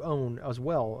that you own as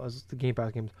well as the Game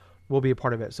Pass games will be a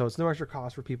part of it. So it's no extra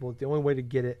cost for people. The only way to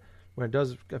get it when it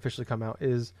does officially come out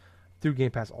is through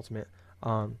Game Pass Ultimate.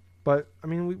 But I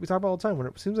mean, we talk about it all the time. When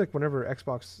it seems like whenever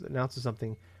Xbox announces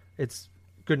something, it's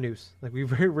good news. Like we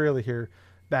very rarely hear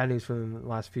bad news from them in the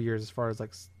last few years as far as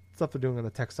like stuff they're doing on the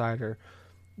tech side, or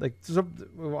like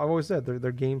I've always said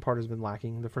their game part has been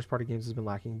lacking. The first party games has been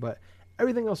lacking, but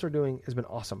everything else they're doing has been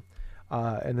awesome.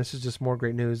 And this is just more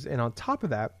great news. And on top of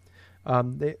that, I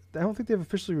don't think they've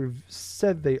officially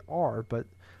said they are, but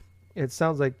it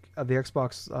sounds like the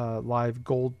Xbox Live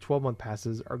Gold 12-month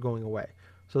passes are going away.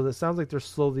 So it sounds like they're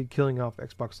slowly killing off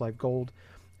Xbox Live Gold,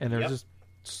 and they're just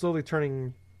slowly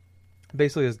turning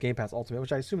basically as Game Pass Ultimate,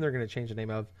 which I assume they're going to change the name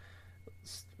of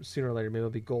sooner or later. Maybe it'll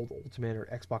be Gold Ultimate or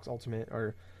Xbox Ultimate,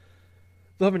 or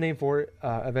they'll have a name for it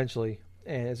eventually,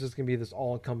 and it's just going to be this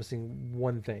all-encompassing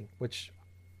one thing, which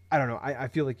I don't know. I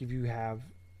feel like if you have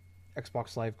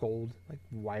Xbox Live Gold, like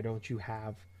why don't you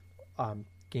have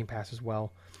Game Pass as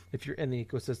well? If you're in the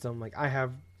ecosystem, like I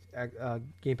have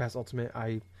Game Pass Ultimate,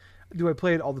 I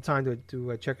play it all the time?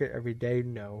 Do I check it every day?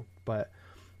 No, but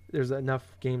there's enough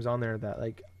games on there that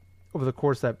like over the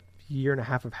course of that year and a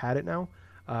half I've had it now.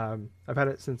 I've had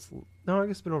it since I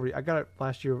guess it's been over. I got it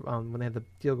last year when they had the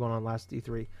deal going on last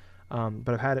E3,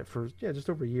 but I've had it for just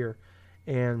over a year,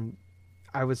 and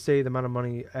I would say the amount of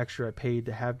money extra I paid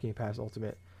to have Game Pass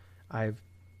Ultimate, the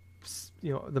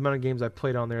amount of games I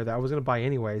played on there that I was going to buy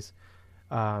anyways,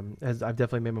 as I've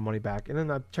definitely made my money back. And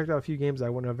then I've checked out a few games I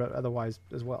wouldn't have otherwise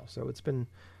as well. So it's been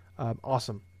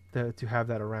awesome to have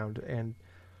that around. And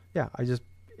yeah,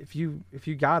 if you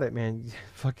got it, man,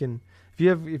 fucking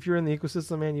if you're in the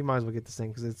ecosystem, man, you might as well get this thing,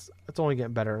 because it's only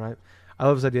getting better. And I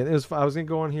love this idea. I was gonna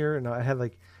go on here, and I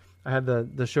had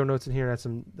the show notes in here,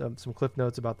 and I had some cliff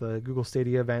notes about the Google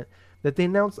Stadia event that they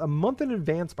announced a month in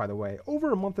advance. By the way,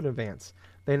 over a month in advance,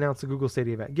 they announced the Google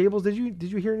Stadia event. Gables, did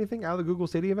you hear anything out of the Google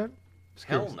Stadia event?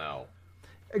 Hell no.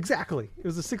 Exactly. It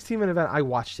was a 16-minute event. I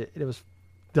watched it. And it was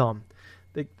dumb.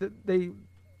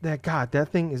 God, that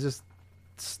thing is just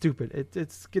stupid.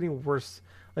 It's getting worse.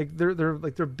 Like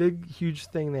their big huge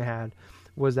thing they had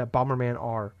was that Bomberman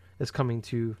R is coming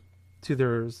to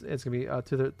theirs. It's gonna be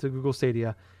to Google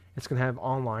Stadia. It's gonna have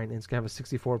online and it's gonna have a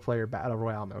 64 player battle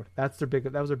royale mode. That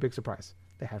was their big surprise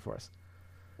they had for us.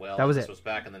 Well, that was this it. was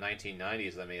back in the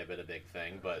 1990s. That may have been a big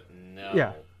thing, but no.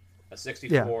 Yeah. A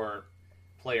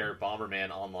 64-player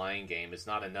Bomberman online game is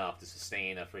not enough to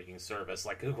sustain a freaking service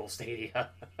like Google Stadia.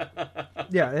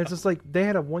 Yeah, and it's just like they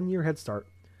had a 1-year head start.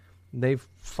 They've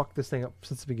fucked this thing up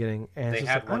since the beginning. And They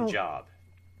had one job.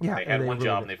 Yeah, They had one really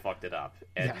job did. and they fucked it up.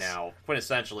 And Yes. now,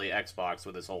 quintessentially, Xbox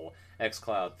with this whole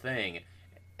xCloud thing,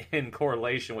 in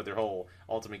correlation with their whole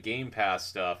Ultimate Game Pass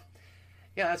stuff,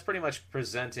 yeah, that's pretty much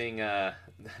presenting the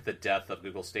death of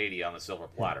Google Stadia on a silver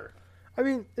platter. I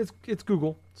mean, it's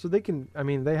Google, so they can. I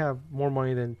mean, they have more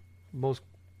money than most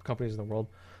companies in the world,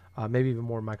 maybe even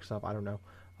more than Microsoft. I don't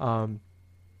know,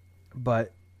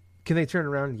 but can they turn it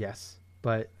around? Yes,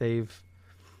 but they've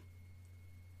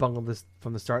bungled this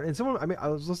from the start. And I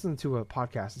was listening to a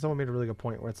podcast, and someone made a really good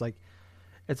point where it's like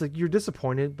you're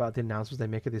disappointed about the announcements they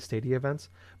make at these Stadia events,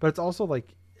 but it's also like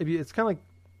it's kind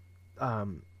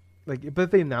of like, but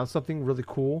if they announce something really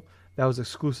cool that was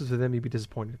exclusive to them, you'd be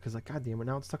disappointed because like, God damn it,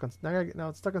 now it's stuck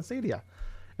on Stadia.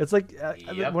 It's like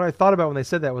Yep. what I thought about when they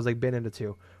said that was like Bayonetta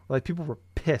 2. Like people were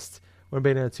pissed when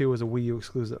Bayonetta 2 was a Wii U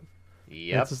exclusive.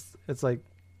 Yep. It's like,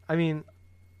 I mean,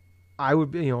 I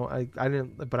would be, I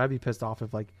didn't, but I'd be pissed off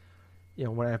if like,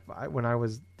 when I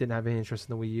didn't have any interest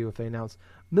in the Wii U, if they announced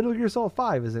Metal Gear Solid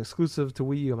 5 is exclusive to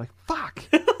Wii U, I'm like, fuck,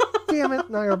 damn it,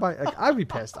 now I gotta buy. Like, I'd be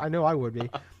pissed. I know I would be.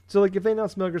 So like, if they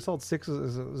announced Metal Gear Solid 6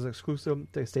 is exclusive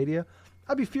to Stadia,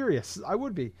 I'd be furious. I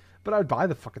would be, but I'd buy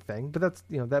the fucking thing. But that's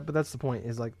but that's the point.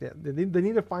 Is like they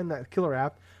need to find that killer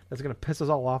app that's gonna piss us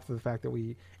all off to the fact that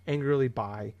we angrily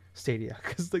buy Stadia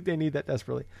because like they need that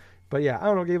desperately. But yeah, I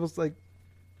don't know. Gable's like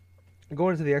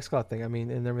going into the xCloud thing. I mean,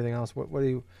 and everything else. What do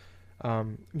you?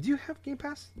 Do you have Game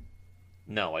Pass?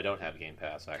 No, I don't have Game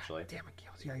Pass, actually. Damn it,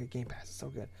 Gales, you gotta get Game Pass. It's so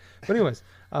good. But anyways,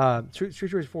 Street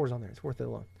Fighter 4 is on there. It's worth it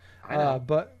alone. I know.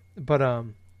 But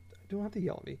don't have to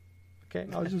yell at me. Okay,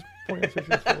 I was just pointing out Street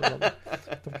Fighter 4 is on there.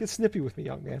 Don't get snippy with me,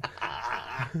 young man.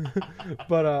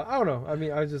 But I don't know. I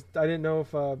mean, I didn't know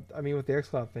if with the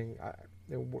xCloud thing,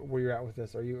 where you're at with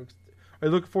this. Are you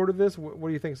looking forward to this? What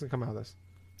do you think is gonna come out of this?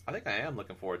 I think I am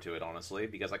looking forward to it, honestly,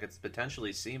 because I could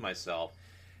potentially see myself,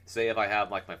 say if I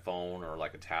have like my phone or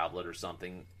like a tablet or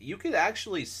something, you could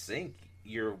actually sync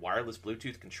your wireless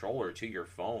Bluetooth controller to your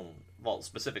phone, well,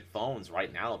 specific phones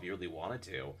right now if you really wanted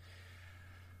to.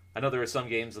 I know there are some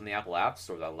games in the Apple App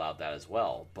Store that allowed that as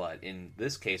well, but in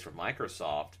this case for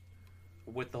Microsoft,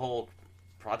 with the whole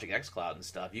Project xCloud and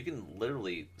stuff, you can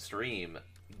literally stream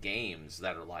games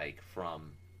that are like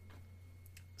from,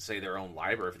 say, their own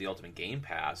library for the Ultimate Game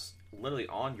Pass, literally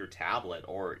on your tablet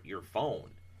or your phone,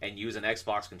 and use an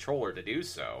Xbox controller to do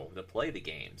so, to play the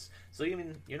games. So you're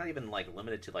not even like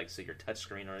limited to like, say, your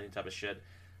touchscreen or any type of shit.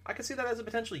 I could see that as a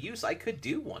potential use I could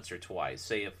do once or twice.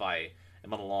 Say if I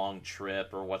am on a long trip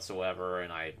or whatsoever,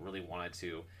 and I really wanted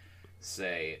to,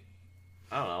 say,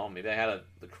 I don't know, maybe I had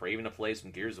the craving to play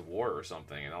some Gears of War or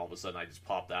something, and all of a sudden I just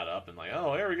pop that up and like,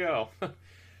 oh, there we go.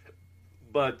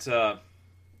 But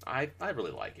I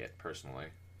really like it personally.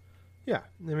 Yeah,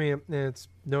 I mean, it's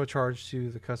no charge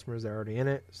to the customers that are already in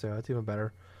it, so it's even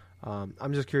better.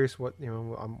 I'm just curious what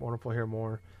I'm wonderful to hear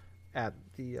more at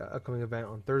the upcoming event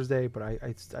on Thursday, but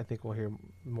I think we'll hear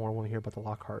more when we hear about the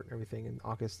Lockhart and everything in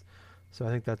August. So I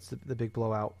think that's the big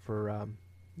blowout for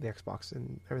the Xbox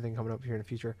and everything coming up here in the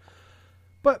future.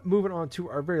 But moving on to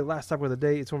our very last topic of the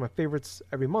day, it's one of my favorites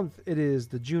every month. It is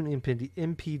the June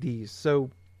MPDs.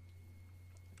 So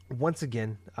once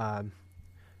again,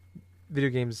 video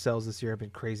games sales this year have been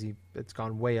crazy. It's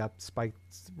gone way up, spiked.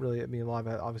 Really, I mean, a lot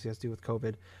of it obviously has to do with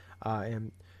COVID,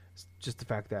 and just the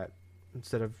fact that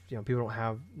instead of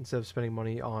instead of spending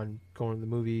money on going to the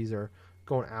movies or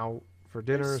going out for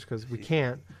dinners because we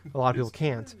can't, a lot of people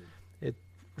can't.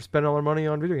 We're spending all our money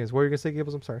on video games. What are you gonna say,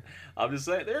 Gables? I'm sorry. I'm just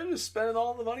saying they're just spending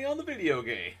all the money on the video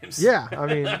games. Yeah, I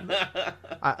mean,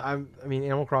 I mean,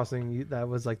 Animal Crossing. That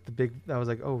was like that was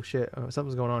like, oh shit,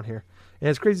 something's going on here, and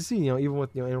it's crazy to see. Even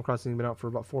with Animal Crossing been out for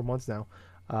about 4 months now,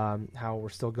 how we're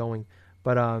still going.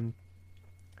 But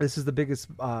this is the biggest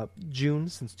June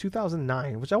since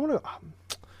 2009. Which I want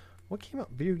to. What came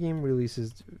out? Video game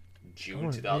releases.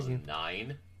 June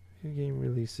 2009. Video game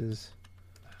releases.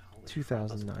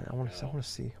 2009. I want to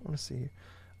see.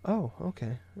 Oh,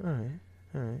 okay. All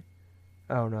right.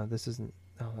 Oh no, this isn't.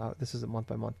 Oh, this isn't month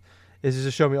by month. is just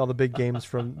to show me all the big games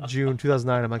from June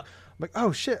 2009. I'm like,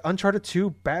 oh shit, Uncharted 2,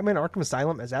 Batman Arkham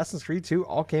Asylum, Assassin's Creed 2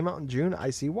 all came out in June. I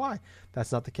see why.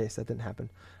 That's not the case. That didn't happen.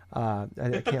 I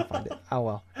can't find it. Oh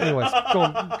well. Anyways,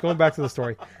 going back to the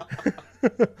story.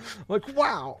 Like,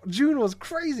 wow, June was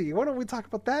crazy. Why don't we talk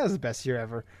about that as the best year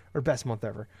ever or best month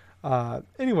ever?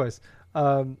 Anyways,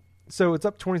 so it's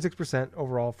up 26%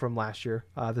 overall from last year.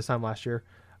 This time last year.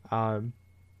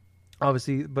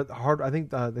 Obviously, but I think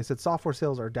they said software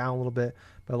sales are down a little bit,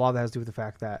 but a lot of that has to do with the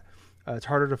fact that it's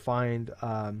harder to find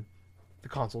the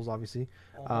consoles, obviously.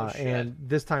 And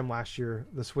this time last year,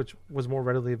 the Switch was more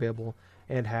readily available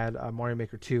and had Mario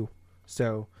Maker 2.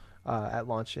 So at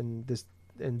launch in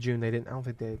June, I don't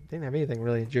think they didn't have anything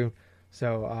really in June.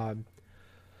 So,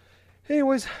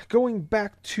 anyways, going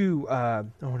back to oh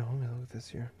no, let me look at this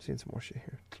here. I'm seeing some more shit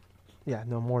here. Yeah,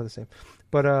 no, more of the same.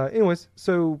 But anyways,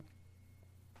 so.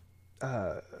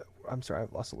 I'm sorry,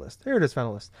 I've lost the list. There it is,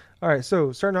 final list. All right,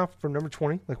 so starting off from number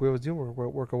 20, like we always do, we'll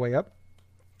work our way up.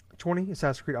 20,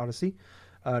 Assassin's Creed Odyssey.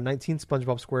 19,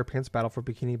 SpongeBob SquarePants Battle for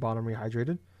Bikini Bottom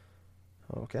Rehydrated.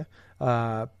 Okay.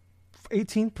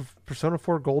 18, Persona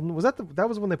 4 Golden. Was that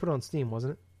was when they put it on Steam,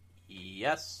 wasn't it?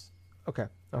 Yes. Okay.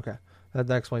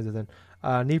 That explains it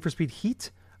then. Need for Speed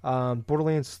Heat.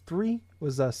 Borderlands 3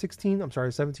 was 16. I'm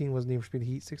sorry, 17 was Need for Speed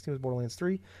Heat. 16 was Borderlands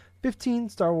 3. 15,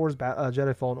 Star Wars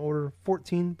Jedi Fallen Order.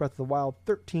 14, Breath of the Wild.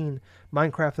 13,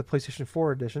 Minecraft, the PlayStation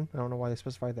 4 edition. I don't know why they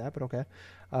specified that, but okay.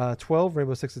 12,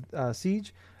 Rainbow Six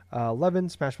Siege. 11,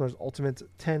 Smash Bros. Ultimate.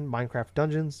 10, Minecraft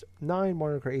Dungeons. 9,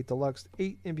 Mario Kart 8 Deluxe.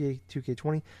 8, NBA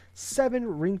 2K20.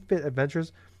 7, Ring Fit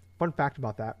Adventures. Fun fact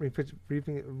about that, Ring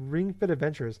Fit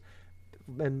Adventures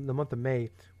in the month of May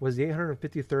was the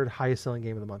 853rd highest selling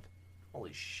game of the month.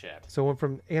 Holy shit. So it went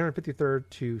from 853rd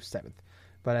to 7th.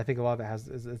 But I think a lot of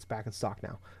it it's back in stock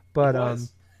now. But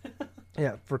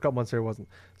yeah, for a couple months there it wasn't.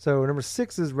 So number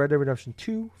 6 is Red Dead Redemption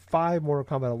 2, 5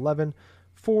 Mortal Kombat 11,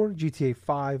 4 GTA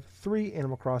 5, 3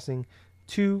 Animal Crossing,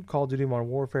 2 Call of Duty Modern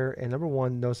Warfare, and number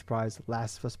 1, no surprise,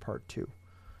 Last of Us Part 2.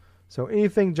 So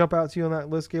anything jump out to you on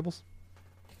that list, Gables?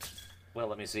 Well,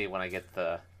 let me see when I get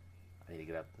I need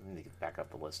to get back up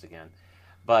the list again.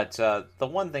 But the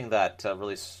one thing that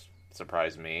really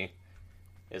surprised me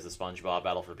is the SpongeBob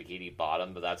Battle for Bikini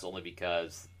Bottom, but that's only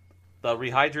because the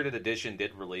Rehydrated Edition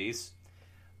did release,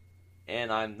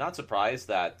 and I'm not surprised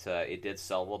that it did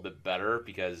sell a little bit better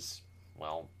because,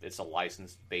 well, it's a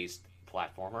license-based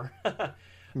platformer.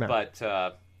 No. But,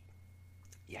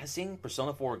 yeah, seeing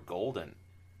Persona 4 Golden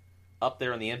up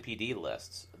there on the NPD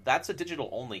lists, that's a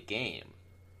digital-only game.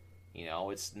 You know,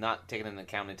 it's not taking into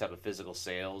account any type of physical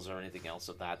sales or anything else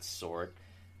of that sort.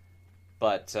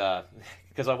 But,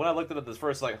 because when I looked at it this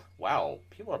first, like, wow,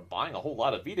 people are buying a whole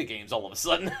lot of Vita games all of a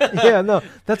sudden. Yeah, no,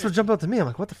 that's what jumped out to me. I'm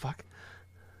like, what the fuck?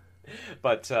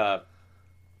 But,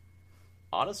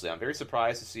 honestly, I'm very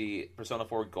surprised to see Persona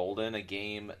 4 Golden, a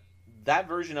game, that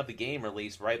version of the game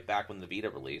released right back when the Vita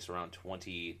released, around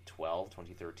 2012,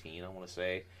 2013, I want to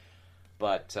say.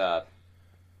 But,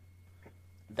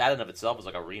 that in of itself was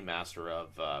like a remaster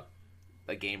of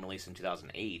a game released in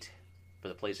 2008 for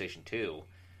the PlayStation 2.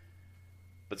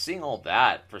 But seeing all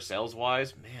that for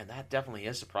sales-wise, man, that definitely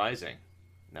is surprising.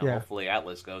 Now, Yeah. Hopefully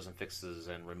Atlas goes and fixes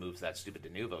and removes that stupid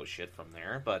Denuvo shit from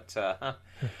there. But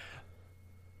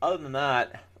other than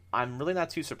that, I'm really not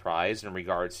too surprised in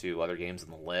regards to other games on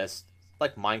the list.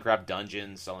 Like Minecraft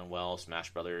Dungeons selling well,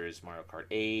 Smash Brothers, Mario Kart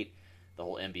 8, the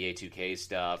whole NBA 2K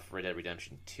stuff, Red Dead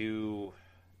Redemption 2,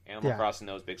 Animal Crossing,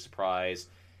 that was a big surprise.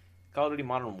 Call of Duty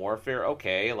Modern Warfare,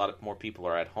 okay, a lot of more people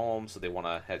are at home, so they want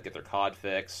to get their COD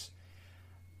fix.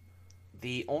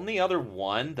 The only other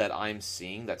one that I'm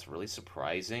seeing that's really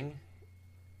surprising,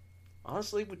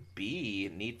 honestly, would be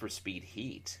Need for Speed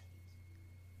Heat.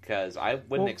 Because I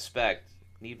wouldn't expect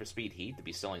Need for Speed Heat to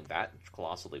be selling that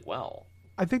colossally well.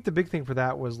 I think the big thing for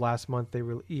that was last month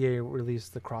EA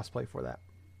released the crossplay for that.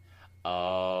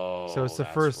 Oh, So it's the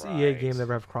that's first right. EA game that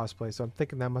ever have crossplay. So I'm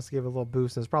thinking that must give it a little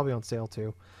boost. And it's probably on sale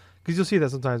too, because you'll see that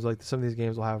sometimes like some of these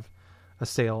games will have a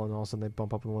sale and all of a sudden they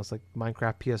bump up on the list. Like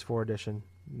Minecraft PS4 edition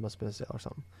must have been a sale or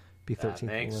something. Be 13.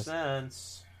 That makes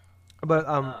sense. But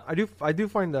I do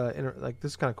find like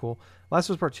this is kind of cool. Last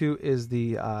of Us Part 2 is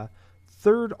the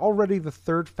third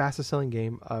fastest selling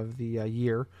game of the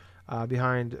year,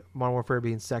 behind Modern Warfare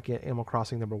being second, Animal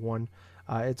Crossing number 1.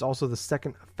 It's also the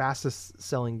second fastest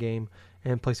selling game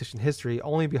in PlayStation history,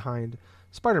 only behind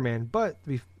Spider-Man. But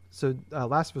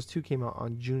Last of Us 2 came out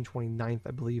on June 29th,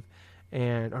 I believe.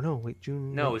 And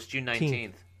June. No, it's June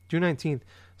 19th. June 19th.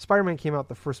 Spider-Man came out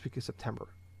the first week of September,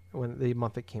 when the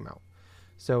month it came out.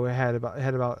 So it had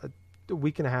about a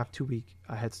week and a half, 2 week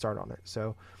head start on it.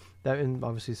 So that, and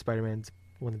obviously Spider-Man's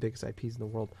one of the biggest IPs in the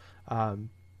world.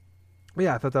 But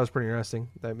yeah, I thought that was pretty interesting.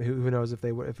 Who knows if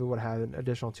it would have had an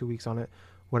additional 2 weeks on it,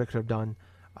 what it could have done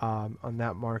on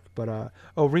that mark. But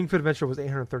Ring Fit Adventure was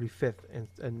 835th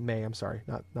in May. I'm sorry,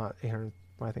 not 800.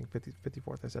 I think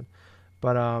 54th. I said.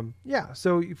 But yeah.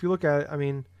 So if you look at it, I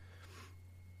mean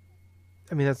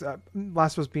that's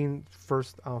Last of Us being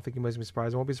first. I don't think anybody's gonna be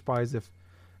surprised. I won't be surprised if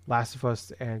Last of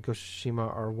Us and Ghost of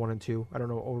Tsushima are 1 and 2. I don't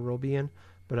know what order it'll be in,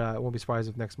 but I won't be surprised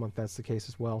if next month that's the case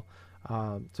as well.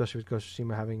 Especially with Ghost of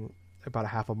Tsushima having about a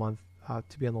half a month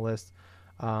to be on the list.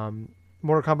 Mortal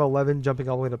Kombat 11 jumping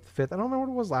all the way up to 5th. I don't remember what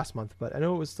it was last month, but I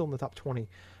know it was still in the top 20.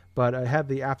 But I had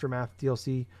the Aftermath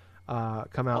DLC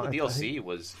come out. All the DLC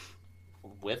was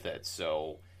with it,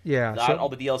 so yeah, all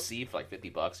the DLC for like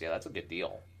 $50. Yeah, that's a good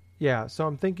deal. Yeah, so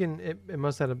I'm thinking it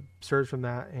must have had a surge from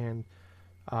that, and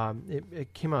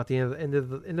it came out at the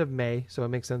end of May, so it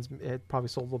makes sense. It probably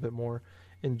sold a little bit more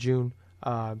in June.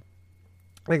 I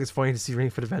think it's funny to see Ring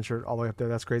Fit Adventure all the way up there.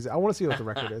 That's crazy. I want to see what the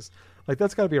record is. Like,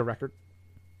 that's got to be a record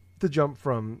to jump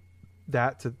from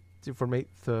that from 8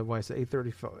 to what I said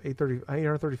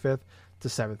 835th to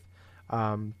 7th.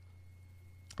 And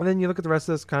then you look at the rest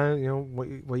of this, kind of what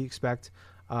you expect.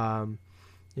 Like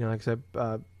I said,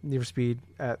 Need for Speed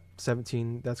at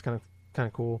 17. That's kind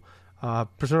of cool.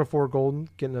 Persona 4 Golden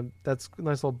that's a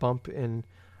nice little bump in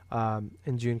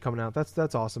June coming out.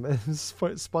 That's awesome. And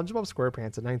SpongeBob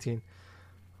SquarePants at 19.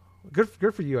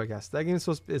 Good for you, I guess. That game is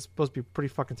supposed to be pretty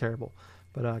fucking terrible,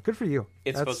 but good for you.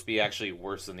 It's supposed to be actually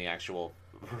worse than the actual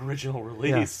original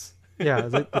release. Yeah,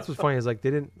 that's what's funny is like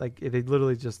they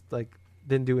literally just like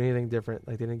didn't do anything different.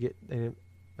 Like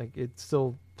it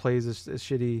still plays as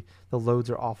shitty. The loads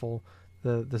are awful.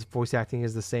 The voice acting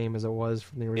is the same as it was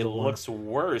from the original. It looks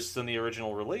worse than the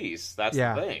original release. That's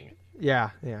the thing.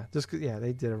 Yeah.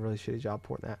 They did a really shitty job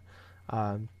porting that.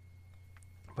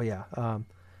 But yeah.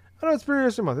 I don't know, it's a pretty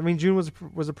interesting month. I mean, June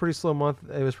was a pretty slow month.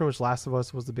 It was pretty much Last of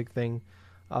Us was the big thing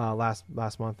last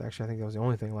month. Actually, I think that was the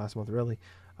only thing last month, really.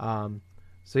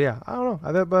 So yeah, I don't know.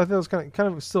 I thought it was kind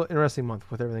of still an interesting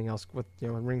month with everything else, with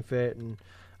Ring Fit and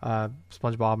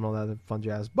SpongeBob and all that other fun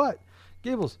jazz. But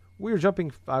Gables, we were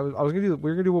jumping. We were gonna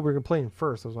do what we were gonna play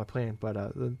first. That was my plan, but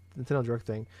the Nintendo Direct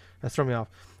thing that's thrown me off.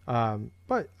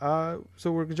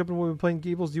 So we're gonna jump into what we've been playing.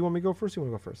 Gables, do you want me to go first? Or you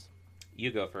want to go first?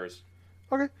 You go first.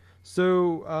 Okay.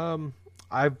 So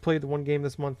I've played the one game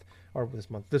this month. It's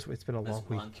been a long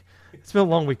week. It's been a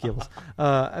long week, Gables.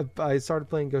 I started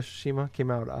playing Ghost of Tsushima. Came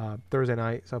out Thursday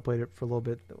night, so I played it for a little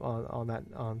bit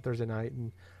on Thursday night,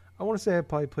 and I want to say I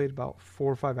probably played about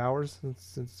 4 or 5 hours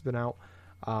since it's been out.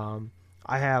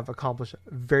 I have accomplished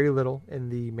very little in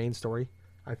the main story.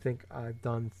 I think I've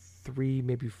done 3,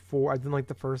 maybe 4. I've done like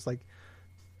the first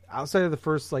outside of the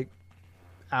first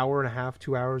hour and a half,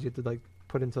 2 hours. You have to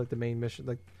put into the main mission,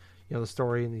 the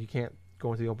story, and you can't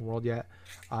go into the open world yet.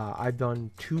 I've done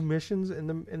 2 missions in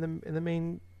the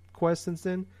main quest since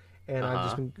then, and I've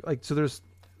just been so there's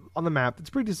on the map. It's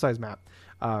a pretty decent sized map.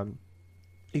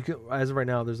 You can, as of right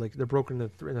now, there's they're broken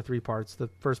into 3 parts. The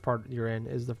first part you're in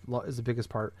is the biggest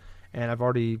part, and I've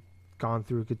already gone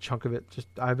through a good chunk of it.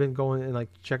 I've been going and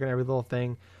checking every little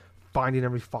thing, finding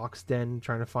every fox den,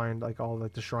 trying to find all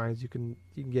the shrines you can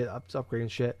get up to upgrade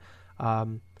and shit.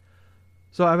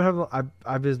 So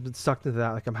I've just been stuck into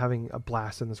that. I'm having a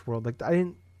blast in this world.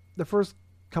 The first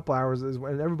couple hours is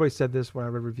when everybody said this when I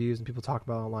read reviews and people talk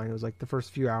about it online. It was the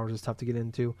first few hours is tough to get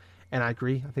into, and I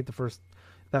agree. I think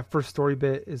that first story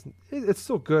bit it's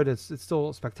still good. It's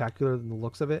still spectacular in the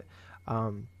looks of it,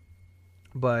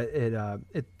 but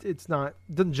it's not,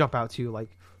 it doesn't jump out to you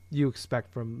like you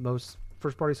expect from most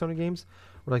first party Sony games,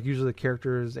 where usually the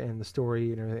characters and the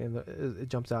story and everything, it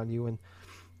jumps out on you. And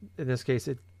in this case,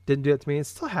 it didn't do it to me. It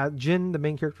still had Jin, the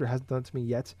main character, hasn't done it to me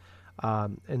yet,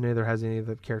 and neither has any of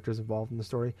the characters involved in the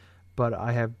story. But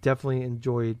I have definitely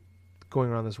enjoyed going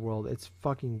around this world. It's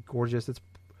fucking gorgeous.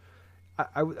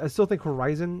 I still think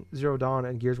Horizon Zero Dawn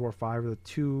and Gears of War 5 are the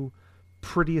 2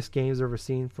 prettiest games I've ever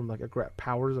seen from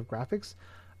powers of graphics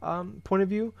point of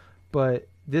view. But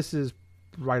this is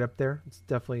right up there. It's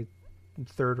definitely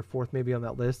 3rd or 4th maybe on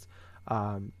that list.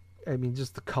 I mean,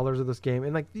 just the colors of this game,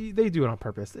 and they do it on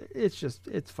purpose.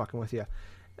 It's fucking with you.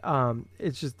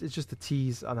 It's just a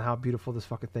tease on how beautiful this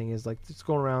fucking thing is. Just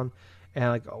going around,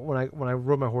 and when I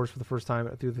rode my horse for the first time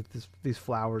through these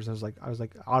flowers, I was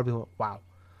audibly went, wow,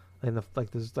 and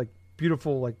there's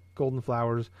beautiful golden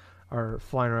flowers are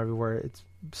flying around everywhere. It's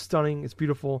stunning. It's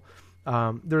beautiful.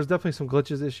 There's definitely some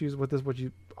glitches issues with this, which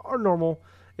are normal.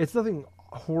 It's nothing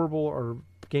horrible or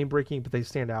game breaking, but they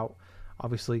stand out,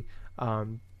 obviously.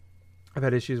 I've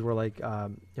had issues where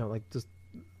just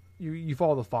you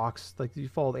follow the fox, you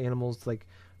follow the animals to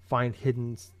find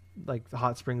hidden like the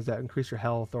hot springs that increase your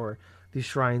health, or these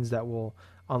shrines that will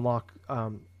unlock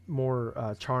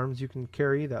more charms you can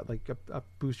carry that like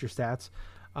boost your stats.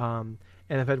 And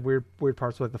I've had weird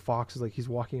parts where, like, the fox is like he's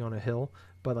walking on a hill,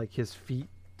 but like his feet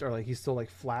are like he's still like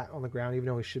flat on the ground, even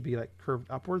though he should be like curved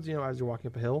upwards, as you're walking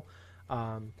up a hill.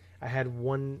 I had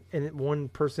one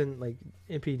person, like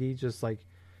NPD, just like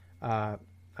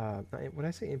when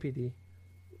I say NPD.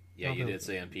 Yeah, you did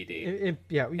say NPD.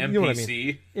 Yeah, you NPC. know what I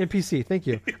mean. NPC. Thank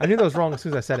you. I knew that was wrong as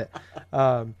soon as I said it.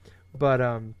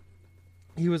 But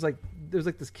he was like, there's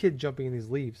like this kid jumping in these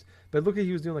leaves, but it looked like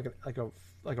he was doing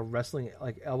like a wrestling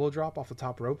like elbow drop off the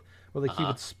top rope, where like he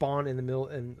would spawn in the middle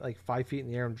and like 5 feet in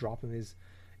the air and drop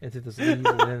into this leaf,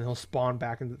 and then he'll spawn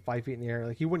back into 5 feet in the air.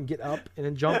 Like he wouldn't get up and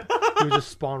then jump; he would just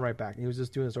spawn right back. And he was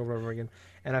just doing this over and over again.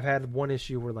 And I've had one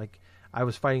issue where like I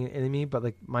was fighting an enemy, but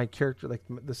like my character, like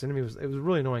this enemy it was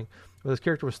really annoying. But this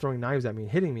character was throwing knives at me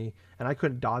and hitting me, and I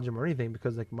couldn't dodge him or anything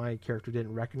because like my character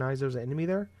didn't recognize there was an enemy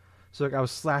there. So like I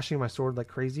was slashing my sword like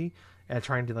crazy and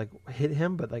trying to like hit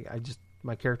him, but like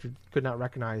my character could not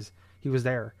recognize he was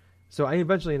there. So I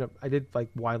eventually I did like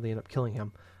widely end up killing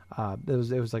him. It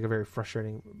was like a very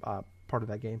frustrating part of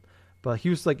that game. But he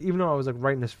was like, even though I was like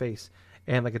right in his face,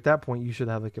 and like at that point you should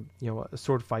have like a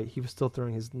sword fight, he was still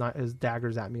throwing his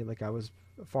daggers at me like I was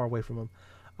far away from him.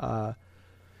 But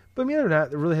I mean, other than that,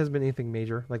 there really hasn't been anything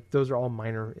major. Like those are all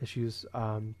minor issues.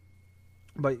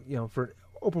 But for an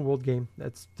open world game,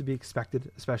 that's to be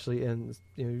expected, especially in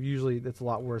usually it's a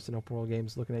lot worse in open world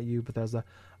games. Looking at you, Bethesda.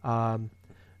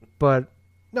 But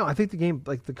no, I think the game,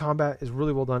 like the combat, is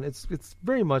really well done. It's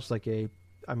very much like a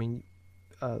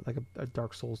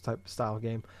Dark Souls type style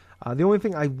game. The only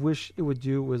thing I wish it would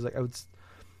do was like I would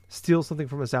steal something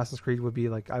from Assassin's Creed. Would be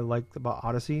like I liked about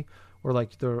Odyssey, where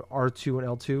like the R2 and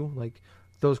L2, like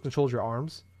those controls your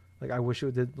arms. Like I wish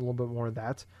it did a little bit more of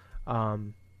that.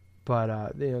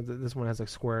 But this one has like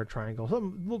square, triangle.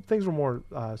 Some little things were more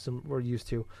we're used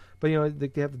to. But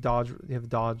they have the dodge. They have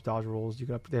the dodge rolls.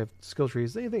 They have skill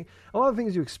trees. Anything, a lot of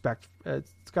things you expect.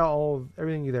 It's got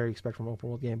everything you expect from an open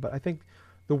world game. But I think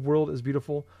the world is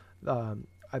beautiful.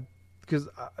 Because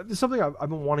there's something I've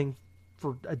been wanting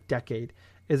for a decade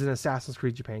is an Assassin's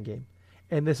Creed Japan game,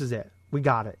 and this is it. We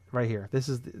got it right here.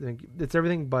 It's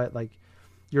everything but like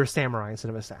you're a samurai instead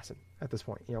of an assassin at this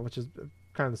point. Which is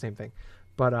kind of the same thing.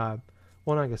 But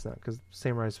well, no, I guess not, because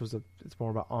samurai it's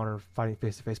more about honor, fighting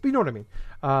face to face. But you know what I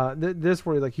mean. This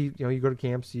where like you go to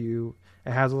camps, it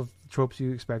has all the tropes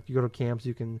you expect. You go to camps,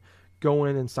 you can go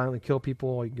in and silently kill people.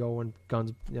 Or you go in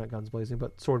guns blazing,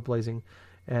 but sword blazing,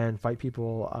 and fight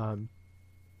people.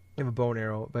 You have a bow and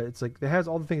arrow, but it's like it has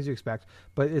all the things you expect.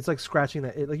 But it's like scratching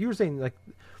that. Like you were saying, like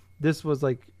this was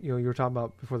like you were talking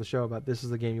about before the show about this is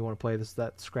the game you want to play. This is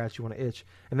that scratch you want to itch,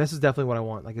 and this is definitely what I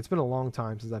want. Like it's been a long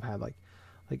time since I've had like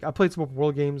I played some open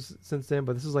world games since then,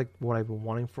 but this is like what I've been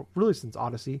wanting for really since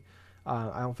Odyssey.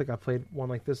 I don't think I've played one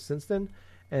like this since then,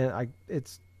 and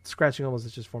it's scratching all those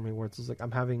itches for me. Where it's just like I'm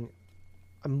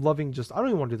loving just I don't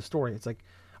even want to do the story. It's like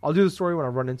I'll do the story when I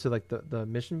run into like the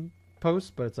mission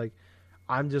post, but it's like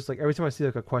I'm just like every time I see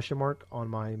like a question mark on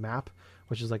my map,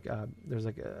 which is like there's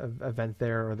like a event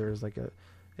there, or there's like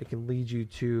it can lead you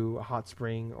to a hot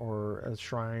spring or a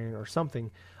shrine or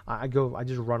something. I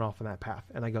just run off on that path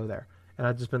and I go there. And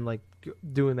I've just been like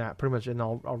doing that pretty much, and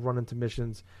I'll run into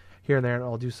missions here and there, and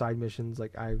I'll do side missions.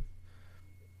 Like I've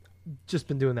just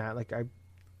been doing that. Like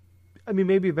I mean,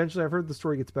 maybe eventually I've heard the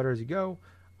story gets better as you go.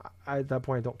 At that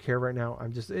point, I don't care right now.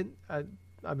 I'm just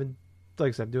I've been like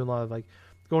I said, doing a lot of like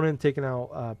going in and taking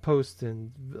out posts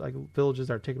and like villages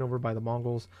that are taken over by the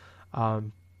Mongols. But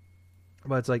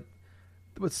it's like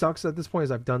what sucks at this point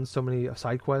is I've done so many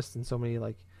side quests and so many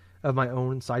like of my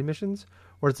own side missions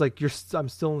where it's like I'm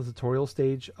still in the tutorial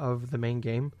stage of the main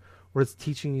game where it's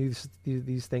teaching you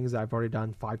these things that I've already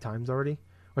done 5 times already.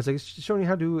 Where it's like it's showing you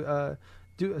how to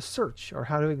do a search or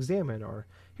how to examine, or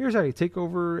here's how you take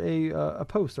over a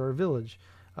post or a village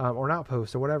or an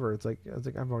outpost or whatever. It's like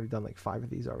I've already done like 5 of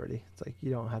these already. It's like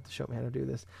you don't have to show me how to do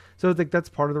this. So it's like that's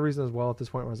part of the reason as well at this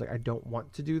point where I was like I don't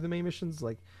want to do the main missions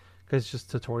like because it's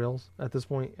just tutorials at this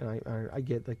point, and I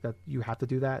get like that you have to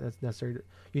do that. That's necessary.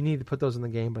 You need to put those in the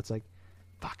game, but it's like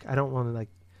fuck, I don't want to like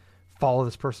follow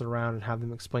this person around and have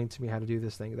them explain to me how to do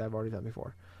this thing that I've already done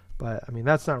before. But I mean,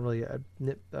 that's not really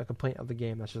a complaint of the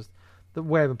game. That's just the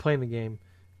way I've been playing the game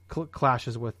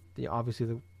clashes with obviously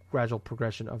the gradual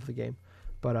progression of the game.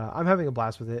 But I'm having a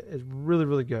blast with it. It's really,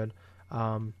 really good.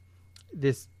 I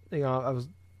was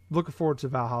looking forward to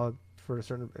Valhalla to a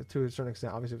certain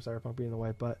extent. Obviously, with Cyberpunk being in the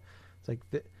way, but it's like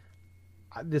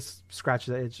this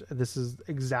scratches the itch. This is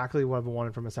exactly what I've been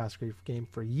wanting from Assassin's Creed game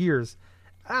for years.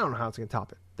 I don't know how it's going to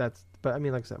top it. But I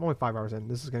mean, like I said, I'm only 5 hours in.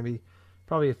 This is going to be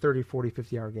probably a 30, 40,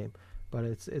 50 hour game, but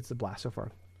it's a blast so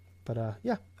far. But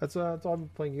yeah, that's all I'm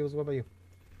playing. What about you?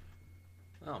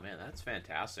 Oh man, that's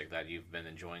fantastic that you've been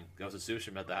enjoying Ghost of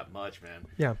Tsushima that much, man.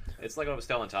 Yeah. It's like I was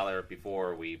telling Tyler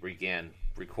before we began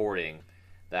recording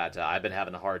that I've been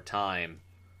having a hard time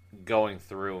going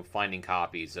through and finding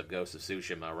copies of Ghost of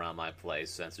Tsushima around my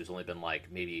place, since there's only been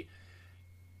like maybe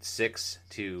 6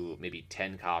 to maybe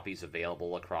 10 copies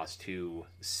available across two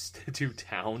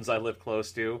towns I live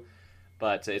close to.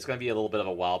 But it's going to be a little bit of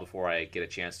a while before I get a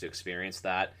chance to experience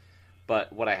that.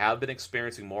 But what I have been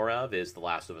experiencing more of is The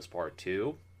Last of Us Part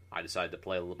 2. I decided to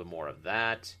play a little bit more of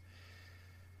that.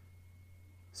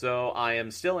 So I am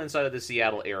still inside of the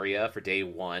Seattle area for day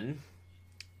 1.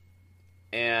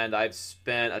 And I've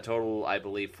spent a total, I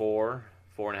believe,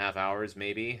 4.5 hours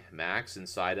maybe, max,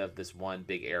 inside of this one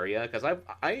big area. Because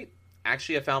I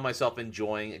actually have found myself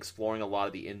enjoying exploring a lot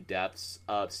of the in-depths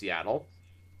of Seattle.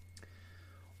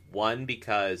 One,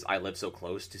 because I live so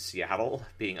close to Seattle,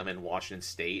 I'm in Washington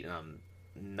State, and I'm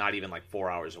not even like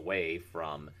 4 hours away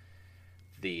from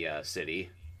the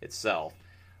city itself.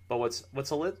 But what's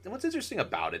interesting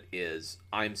about it is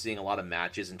I'm seeing a lot of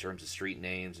matches in terms of street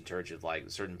names, in terms of like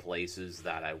certain places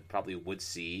that I probably would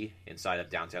see inside of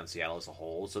downtown Seattle as a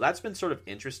whole. So that's been sort of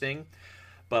interesting.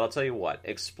 But I'll tell you what,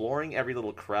 exploring every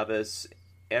little crevice,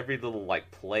 every little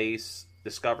like place,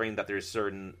 discovering that there's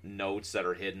certain notes that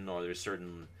are hidden, or there's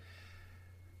certain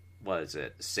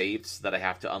safes that I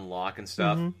have to unlock and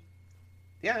stuff. Mm-hmm.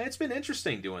 Yeah, it's been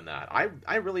interesting doing that.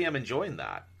 I really am enjoying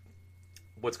that.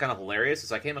 What's kind of hilarious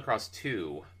is I came across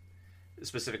 2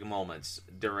 specific moments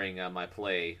during my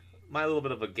little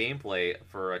bit of a gameplay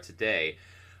for today,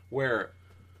 where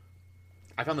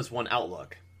I found this one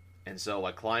outlook. And so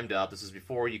I climbed up. This is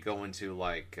before you go into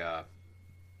like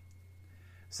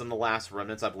some of the last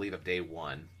remnants, I believe, of day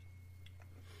 1,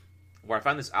 where I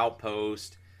find this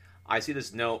outpost. I see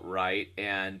this note, right?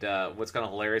 And what's kind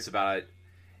of hilarious about it,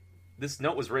 this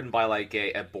note was written by like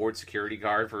a board security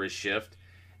guard for his shift,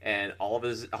 and all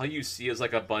you see is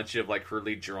like a bunch of like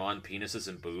crudely drawn penises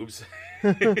and boobs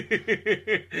and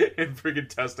freaking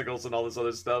testicles and all this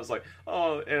other stuff. It's like,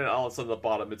 oh, and all of a sudden at the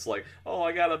bottom it's like, oh,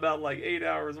 I got about like 8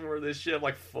 hours more of this shit. I'm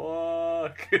like,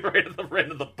 fuck. right at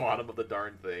the bottom of the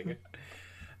darn thing.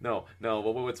 No,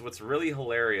 but what's really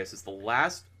hilarious is the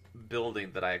last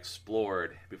building that I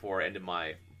explored before I ended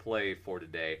my play for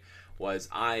today was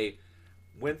I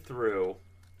went through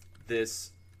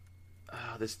this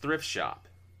thrift shop.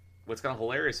 What's kind of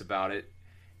hilarious about it,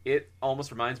 it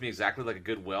almost reminds me exactly like a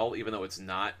Goodwill, even though it's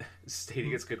not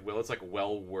stating it's Goodwill. It's like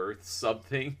well worth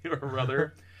something or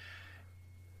other.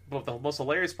 But the most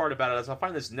hilarious part about it is I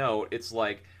find this note. It's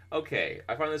like, okay,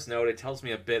 I find this note. It tells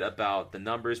me a bit about the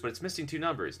numbers, but it's missing 2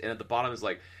 numbers. And at the bottom is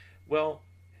like, well,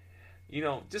 you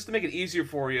know, just to make it easier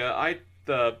for you,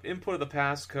 the input of the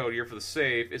passcode here for the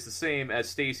safe is the same as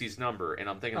Stacy's number. And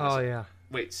I'm thinking, yeah.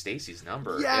 Wait, Stacy's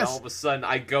number? Yes! And all of a sudden,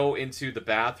 I go into the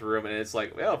bathroom, and it's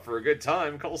like, well, for a good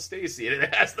time, call Stacy. And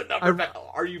it has the number.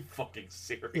 Are you fucking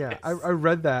serious? Yeah, I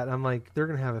read that, and I'm like, they're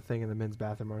going to have a thing in the men's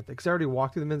bathroom, aren't they? Because I already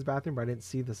walked through the men's bathroom, but I didn't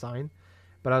see the sign.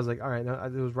 But I was like, all right, no,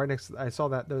 it was right next I saw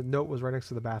that. The note was right next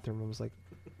to the bathroom. I was like,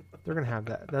 they're going to have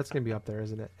that. That's going to be up there,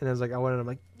 isn't it? And I was like, I went and I'm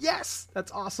like, yes!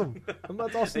 That's awesome.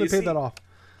 That's awesome. They paid that off.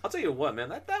 I'll tell you what, man,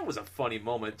 that was a funny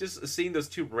moment. Just seeing those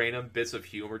 2 random bits of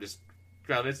humor just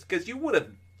because you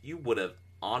would have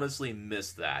honestly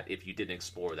missed that if you didn't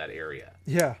explore that area.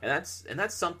 Yeah. And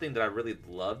that's something that I really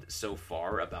loved so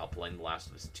far about playing The Last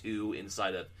of Us 2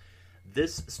 inside of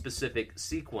this specific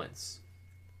sequence.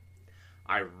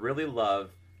 I really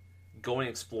love going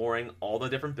exploring all the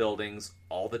different buildings,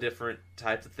 all the different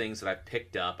types of things that I've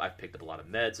picked up. I've picked up a lot of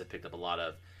meds, I've picked up a lot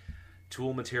of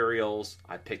tool materials,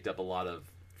 I've picked up a lot of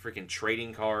freaking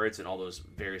trading cards and all those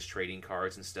various trading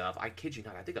cards and stuff. I kid you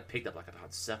not, I think I picked up like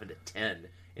about 7 to 10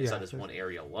 inside this one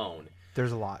area alone.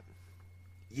 There's a lot.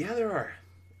 Yeah, there are.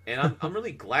 And I'm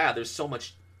really glad there is so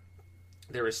much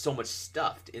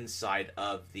stuffed inside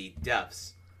of the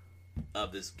depths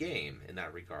of this game in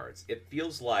that regards. It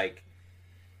feels like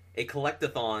a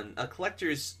collectathon, a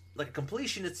collector's, like a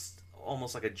completion, it's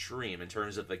almost like a dream in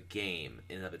terms of a game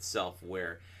in and of itself,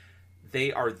 where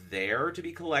they are there to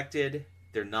be collected.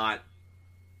 They're not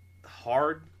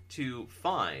hard to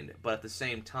find, but at the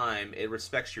same time, it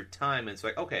respects your time. And it's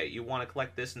like, okay, you want to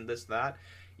collect this and this, that.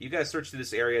 You guys search through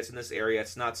this area. It's in this area.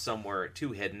 It's not somewhere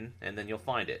too hidden, and then you'll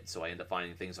find it. So I end up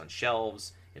finding things on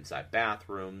shelves, inside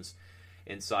bathrooms,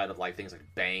 inside of like things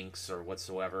like banks or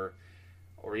whatsoever,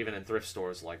 or even in thrift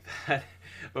stores like that.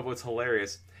 But what's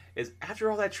hilarious is after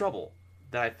all that trouble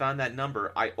that I found that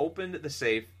number, I opened the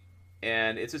safe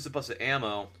and it's just a bunch of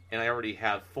ammo, and I already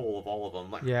have full of all of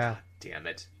them. Like, Yeah. God damn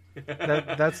it.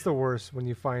 That's the worst when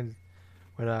you find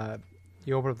when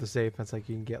you open up the safe. It's like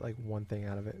you can get like one thing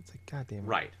out of it. It's like, God damn it.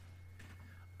 Right.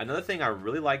 Another thing I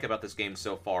really like about this game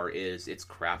so far is its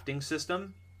crafting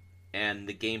system and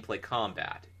the gameplay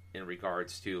combat in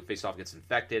regards to face off against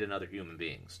infected and other human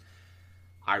beings.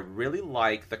 I really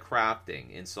like the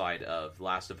crafting inside of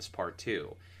Last of Us Part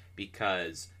 2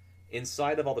 because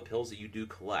inside of all the pills that you do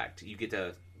collect, you get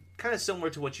to, kind of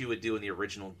similar to what you would do in the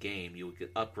original game, you would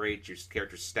get upgrade your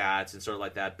character's stats and sort of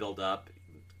like that, build up,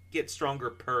 get stronger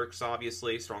perks,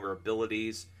 obviously, stronger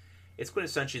abilities. It's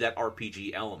quintessentially that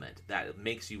RPG element that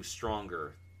makes you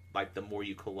stronger, like the more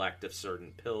you collect of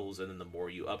certain pills and then the more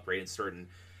you upgrade in certain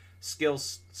skill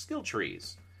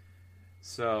trees.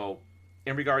 So,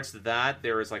 in regards to that,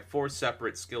 there is like 4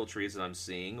 separate skill trees that I'm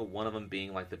seeing. One of them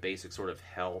being like the basic sort of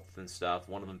health and stuff.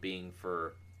 One of them being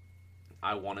for,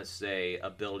 I want to say,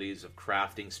 abilities of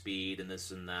crafting speed and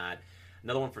this and that.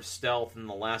 Another one for stealth, and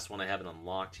the last one I haven't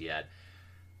unlocked yet.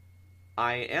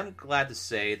 I am glad to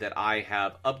say that I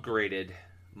have upgraded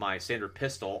my standard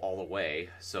pistol all the way,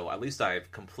 so at least I've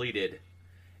completed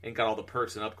and got all the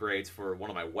perks and upgrades for one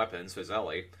of my weapons,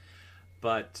 Fazeli.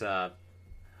 But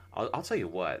I'll tell you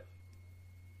what,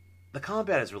 the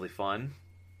combat is really fun,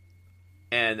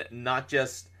 and not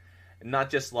just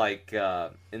like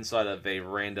inside of a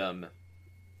random,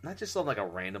 not just on like a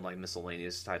random like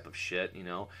miscellaneous type of shit, you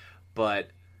know, but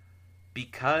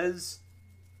because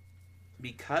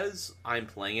I'm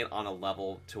playing it on a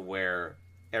level to where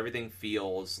everything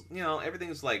feels, you know,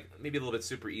 everything's like maybe a little bit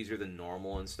super easier than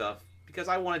normal and stuff, because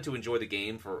I wanted to enjoy the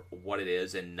game for what it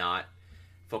is and not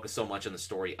focus so much on the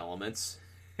story elements.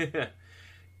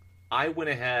 I went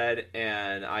ahead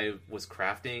and I was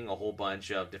crafting a whole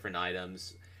bunch of different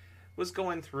items, was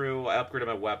going through, I upgraded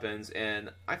my weapons, and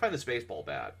I find this baseball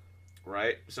bat,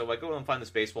 right? So I go and find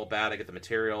this baseball bat, I get the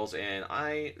materials, and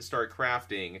I start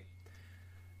crafting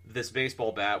this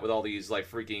baseball bat with all these like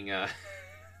freaking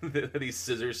these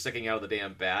scissors sticking out of the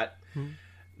damn bat.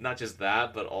 Not just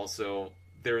that, but also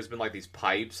there's been like these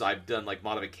pipes. I've done like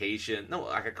modification. No,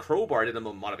 like a crowbar did a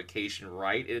modification,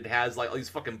 right? It has like all these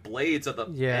fucking blades at the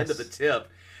end of the tip.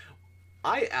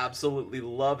 I absolutely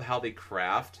love how they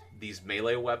craft these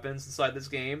melee weapons inside this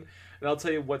game. And I'll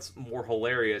tell you what's more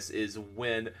hilarious is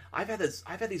when I've had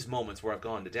these moments where I've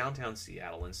gone to downtown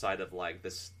Seattle inside of like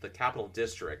the Capital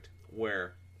District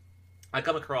where I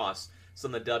come across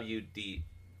some of the WDF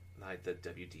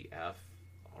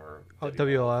or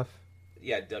WLF.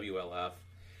 Yeah, WLF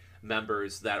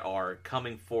members that are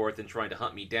coming forth and trying to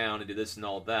hunt me down and do this and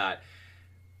all that.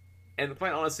 And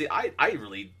quite honestly, I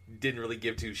really didn't really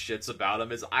give 2 shits about them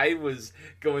as I was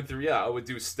going through, I would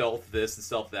do stealth this and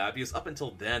stealth that, because up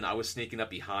until then, I was sneaking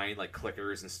up behind, like,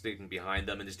 clickers and sneaking behind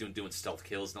them and just doing stealth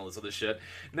kills and all this other shit.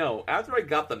 No, after I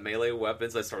got the melee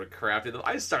weapons, I started crafting them,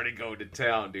 I started going to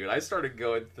town, dude. I started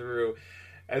going through,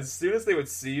 as soon as they would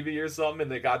see me or something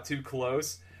and they got too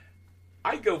close,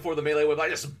 I'd go for the melee weapon, I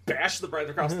just bash the right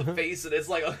across the face, and it's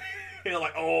like, you know,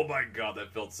 like, oh my god,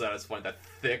 that felt satisfying, that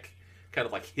thick kind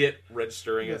of like hit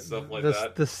registering and stuff like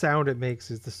that. The sound it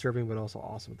makes is disturbing, but also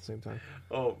awesome at the same time.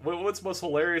 Oh, what's most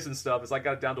hilarious and stuff is I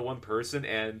got it down to one person,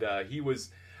 and I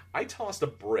tossed a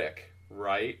brick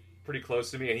right pretty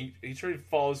close to me, and he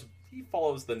follows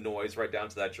the noise right down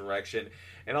to that direction,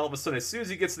 and all of a sudden, as soon as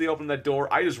he gets to the open of that door,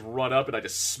 I just run up and I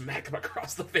just smack him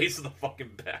across the face of the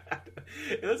fucking bat.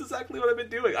 And that's exactly what I've been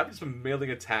doing. I've just been mainly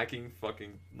attacking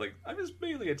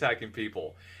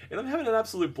people, and I'm having an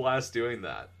absolute blast doing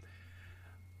that.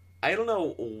 I don't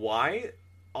know why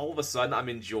all of a sudden I'm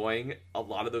enjoying a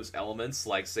lot of those elements,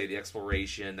 like, say, the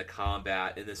exploration, the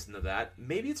combat, and this and that.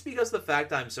 Maybe it's because of the fact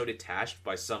that I'm so detached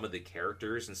by some of the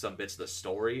characters and some bits of the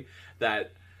story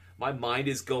that my mind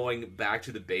is going back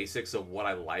to the basics of what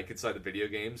I like inside the video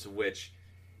games, which,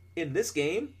 in this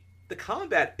game, the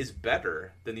combat is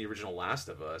better than the original Last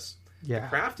of Us. Yeah. The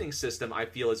crafting system, I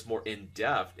feel, is more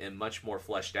in-depth and much more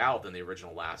fleshed out than the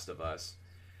original Last of Us.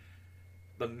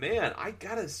 But man, I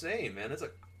gotta say, man, it's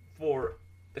like, for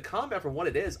the combat for what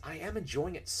it is, I am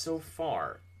enjoying it so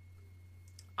far.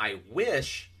 I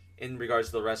wish, in regards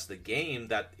to the rest of the game,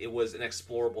 that it was an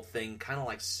explorable thing, kind of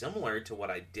like similar to what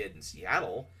I did in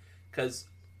Seattle. Because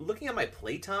looking at my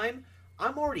playtime,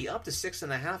 I'm already up to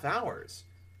 6.5 hours.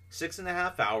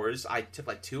 6.5 hours. I took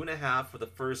like 2.5 for the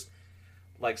first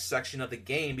like section of the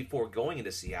game before going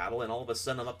into Seattle, and all of a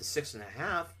sudden I'm up to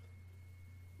 6.5.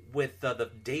 With the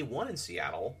day one in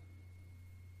Seattle.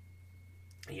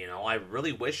 You know, I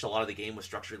really wish a lot of the game was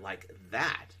structured like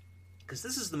that. Because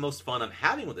this is the most fun I'm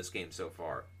having with this game so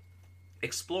far.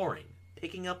 Exploring,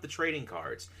 picking up the trading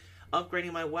cards,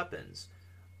 upgrading my weapons.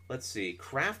 Let's see,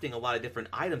 crafting a lot of different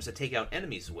items to take out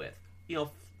enemies with.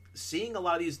 Seeing a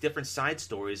lot of these different side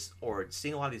stories or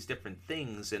seeing a lot of these different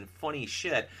things and funny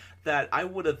shit that I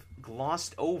would have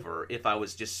glossed over if I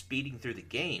was just speeding through the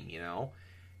game,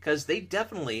 Because they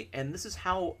definitely, and this is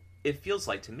how it feels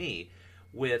like to me,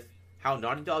 with how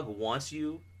Naughty Dog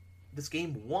this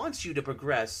game wants you to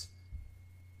progress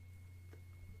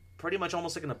pretty much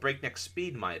almost like in a breakneck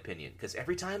speed, in my opinion. Because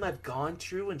every time I've gone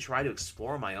through and tried to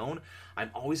explore my own,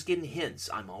 I'm always getting hints.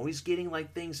 I'm always getting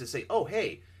things to say, oh,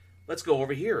 hey, let's go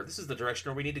over here. This is the direction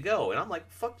where we need to go. And I'm like,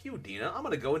 fuck you, Dina. I'm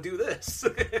going to go and do this.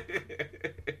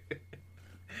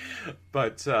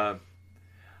 But I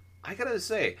got to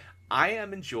say, I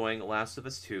am enjoying Last of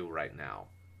Us 2 right now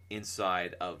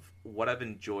inside of what I've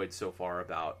enjoyed so far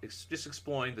about just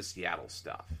exploring the Seattle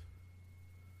stuff.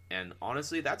 And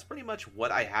honestly, that's pretty much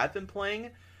what I have been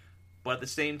playing. But at the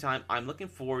same time, I'm looking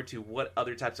forward to what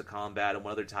other types of combat and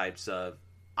what other types of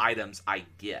items I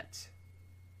get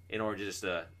in order just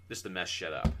to mess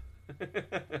shit up.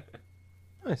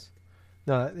 Nice.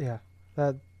 No, yeah,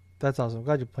 that's awesome. I'm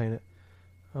glad you're playing it.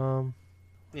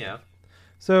 Yeah.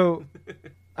 So,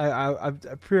 I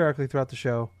periodically throughout the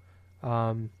show,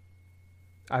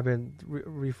 I've been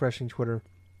refreshing Twitter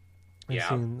and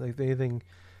seeing if anything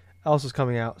else is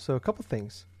coming out. So a couple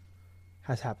things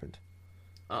has happened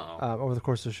over the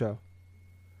course of the show.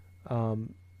 Let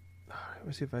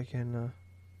me see if I can.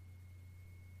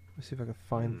 Let's see if I can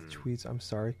find the tweets. I'm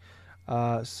sorry.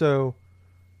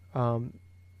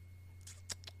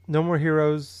 No More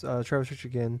Heroes. Travis Rich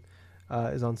again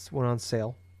went on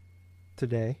sale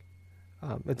today.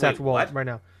 It's after right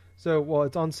now. So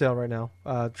it's on sale right now.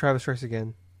 Travis Strikes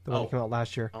Again, the one that came out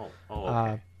last year.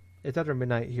 Okay. It's after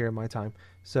midnight here in my time.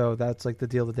 So that's like the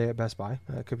deal of the day at Best Buy.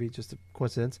 It could be just a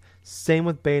coincidence. Same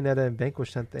with Bayonetta and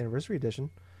Vanquish 10th Anniversary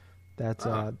Edition. That's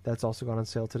also gone on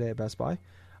sale today at Best Buy.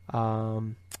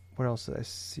 What else did I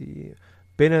see?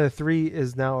 Bayonetta 3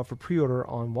 is now up for pre-order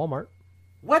on Walmart.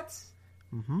 What?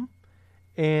 Mm-hmm.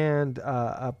 And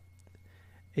a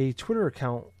Twitter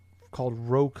account called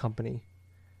Row Company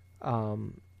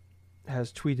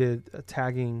has tweeted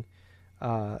tagging,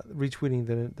 retweeting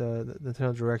the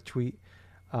Nintendo Direct tweet,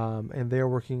 and they're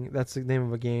working. That's the name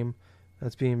of a game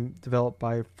that's being developed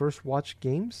by First Watch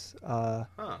Games.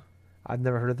 I've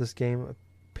never heard of this game.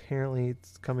 Apparently,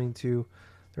 it's coming to.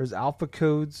 There's alpha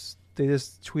codes. They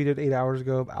just tweeted 8 hours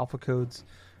ago. Alpha codes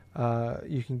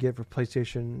you can get for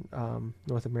PlayStation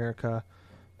North America.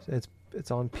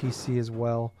 It's on PC as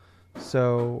well.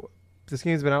 So this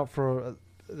game's been out for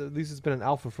at least it's been an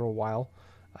alpha for a while.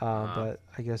 But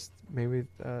I guess maybe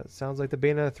it sounds like the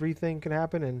Bayonetta 3 thing can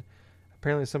happen, and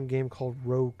apparently some game called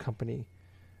Row Company.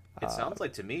 It sounds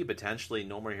like to me potentially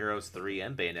No More Heroes 3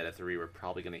 and Bayonetta 3 we're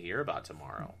probably going to hear about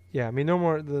tomorrow. Yeah, I mean No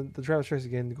More the Travis Strikes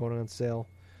Again going on sale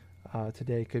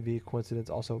today could be a coincidence.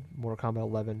 Also, Mortal Kombat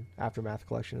 11 Aftermath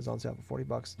Collection is on sale for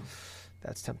 $40.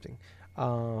 That's tempting.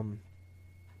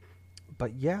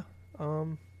 But yeah,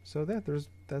 so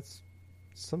that's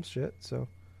some shit. So.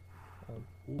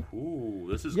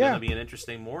 This is going to be an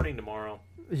interesting morning tomorrow.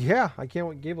 Yeah, I can't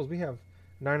wait. Gables, we have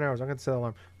 9 hours. I'm going to set an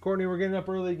alarm. Courtney, we're getting up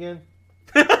early again.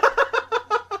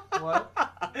 What?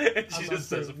 She just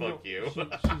says, fuck you. She's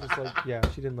just like, yeah,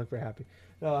 she didn't look very happy.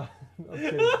 No, I'm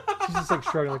kidding. She's just like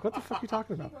struggling. Like, what the fuck are you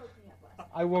talking about?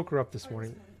 I woke her up this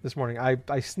morning.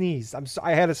 I sneezed.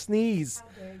 I had a sneeze.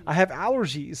 I have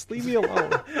allergies. Leave me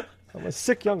alone. I'm a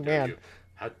sick young man.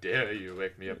 How dare you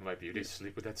wake me up in my beauty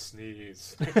sleep with that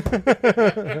sneeze?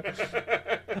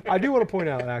 I do want to point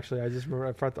out, actually, I just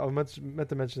remember I meant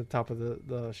to mention at the top of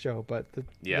the show, but the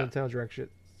Nintendo Direct shit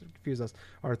confused us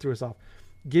or threw us off.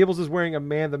 Gables is wearing a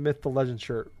Man, the Myth, the Legend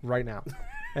shirt right now,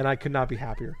 and I could not be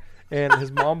happier. And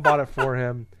his mom bought it for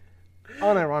him,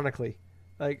 unironically.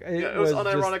 It was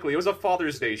unironically. It was a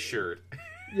Father's Day shirt.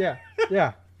 Yeah.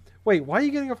 Wait, why are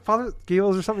you getting a Father's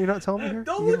Gables or something you're not telling me here?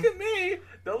 Don't look at me.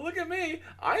 Don't look at me.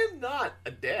 I am not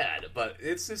a dad, but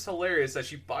it's just hilarious that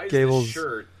she buys this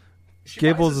shirt.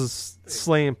 Gables is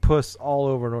slaying puss all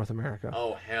over North America.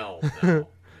 Oh, hell no.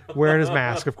 Wearing his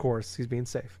mask, of course. He's being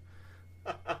safe.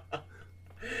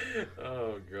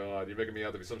 Oh, God. You're making me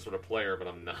out to be some sort of player, but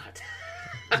I'm not.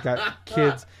 He's got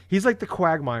kids. He's like the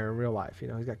Quagmire in real life.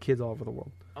 He's got kids all over the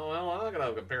world. Oh, well, I'm not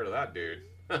going to compare to that dude.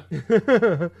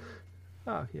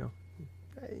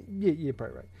 You're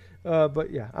probably right. But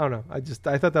yeah, I don't know.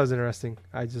 I thought that was interesting.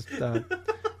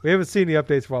 We haven't seen the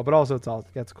updates for a while, but also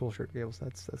that's a cool shirt, Gables.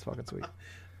 That's fucking sweet.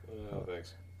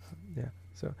 Thanks. Yeah.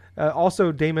 So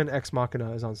also Damon Ex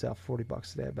Machina is on sale for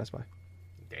 $40 today at Best Buy.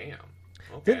 Damn.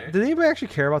 Okay. Did anybody actually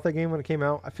care about that game when it came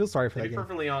out? I feel sorry for To that be game.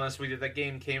 perfectly honest with you, that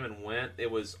game came and went. It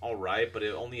was all right, but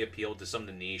it only appealed to some of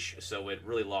the niche, so it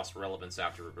really lost relevance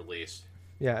after it released.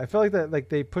 Yeah, I felt like that. Like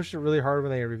they pushed it really hard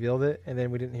when they revealed it, and then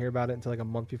we didn't hear about it until like a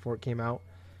month before it came out,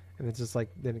 and it's just like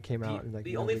then it came out and like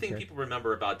The nobody only thing cared. people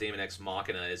remember about Daemon X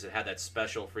Machina is it had that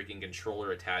special freaking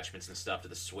controller attachments and stuff to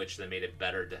the Switch that made it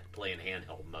better to play in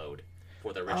handheld mode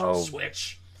for the original Oh.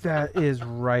 Switch. That is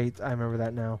right. I remember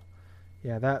that now.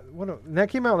 Yeah, that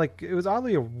came out like it was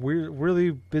oddly a weird,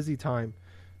 really busy time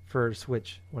for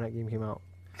Switch when that game came out.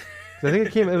 'Cause I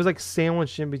think it was like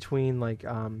sandwiched in between like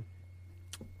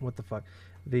what the fuck,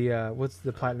 the what's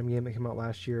the platinum game that came out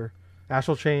last year,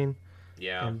 Astral Chain,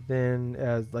 Yeah. and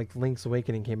then like Link's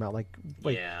Awakening came out like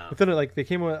Yeah. within like they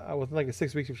came out within like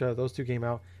 6 weeks of each other. Those two came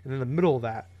out, and then in the middle of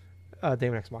that,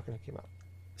 Daemon X Machina came out.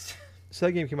 So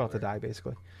that game came out to die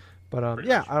basically. But Pretty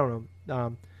yeah, much. I don't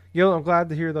know. I'm glad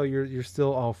to hear though you're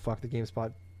still. Oh fuck, the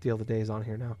GameSpot deal of the day is on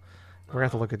here now. We're gonna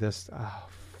have to look at this. Oh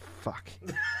fuck.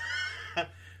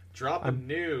 Dropping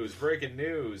news, breaking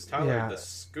news. Tyler, Yeah. the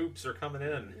scoops are coming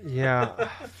in. Yeah.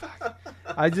 Fuck.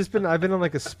 I've been on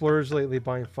like a splurge lately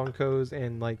buying Funkos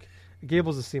and like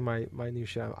Gables to see my new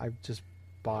show. I've just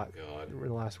bought God. in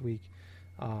the last week.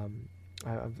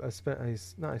 I spent I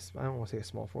don't want to say a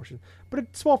small fortune, but a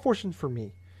small fortune for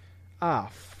me. Ah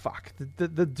fuck.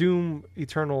 The Doom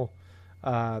Eternal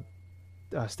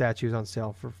statues on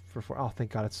sale for oh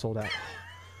thank God it's sold out.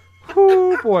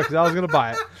 Whoo boy, because I was gonna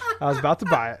buy it. I was about to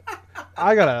buy it.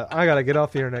 I gotta get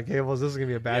off the internet, Gables. This is gonna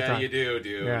be a bad Yeah, time. you do,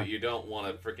 dude. Yeah. You don't want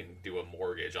to freaking do a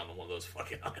mortgage on one of those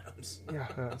fucking items. Yeah.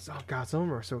 Oh God, some of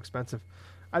them are so expensive.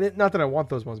 Not that I want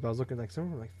those ones, but I was looking like some of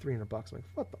them are like $300. I'm like,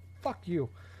 what the fuck you?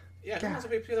 Yeah, who God. wants to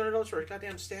pay $300 for a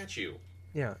goddamn statue?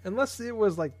 Yeah, unless it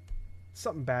was like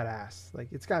something badass. Like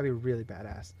it's gotta be really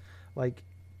badass. Like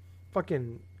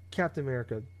fucking Captain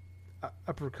America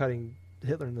uppercutting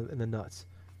Hitler in the nuts.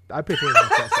 I'd pay $300 for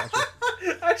that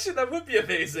statue. Actually, that would be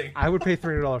amazing. I would pay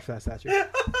 $300 for that statue. That'd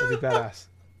be badass.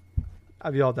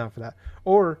 I'd be all down for that.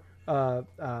 Or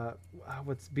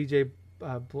what's BJ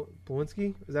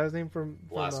Blawinski? Is that his name from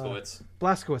Blazkowicz.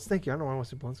 Blazkowicz? Thank you. I don't know why I want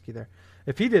to say Blawinski there.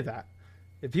 If he did that,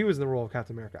 if he was in the role of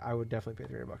Captain America, I would definitely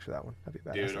pay $300 for that one. That'd be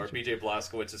badass. Dude, or statue. BJ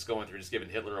Blazkowicz is going through just giving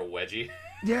Hitler a wedgie.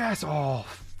 Yes. Oh,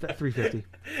 that $350.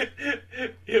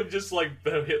 Him just like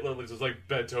Hitler was just like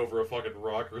bent over a fucking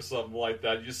rock or something like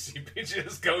that. You just see BJ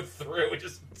just go through and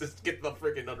just get the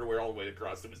freaking underwear all the way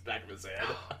across to his back of his head.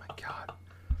 Oh my God.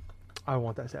 I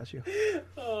want that statue.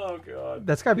 Oh god.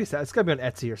 That's gotta be. It's gotta be on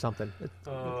Etsy or something.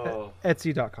 Oh.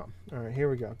 Etsy.com. All right,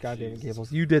 here we go. Goddamn Jesus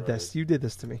Gables, you did Christ. this. You did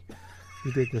this to me.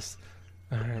 You did this.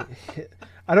 All right.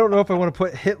 I don't know if I want to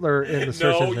put Hitler in the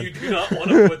search No, engine. you do not want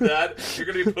to put that. You're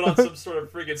going to be put on some sort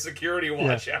of freaking security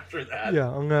watch after that. Yeah,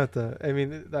 I'm gonna have to. I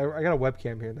mean, I got a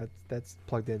webcam here that's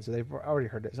plugged in, so they've already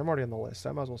heard this. I'm already on the list, so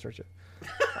I might as well search it.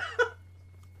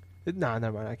 Nah,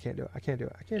 never mind. I can't do it. I can't do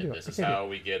it. And this is how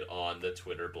we get on the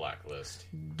Twitter blacklist.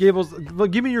 Gables,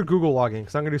 look, give me your Google login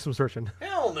because I'm gonna do some searching.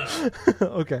 Hell no.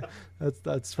 Okay,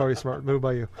 that's probably a smart move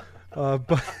by you.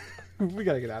 But we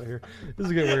gotta get out of here. This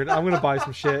is getting weird. I'm gonna buy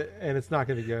some shit, and it's not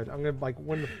gonna be good. I'm gonna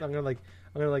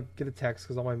get a text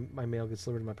because all my mail gets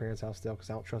delivered to my parents' house still because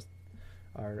I don't trust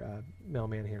our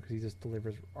mailman here because he just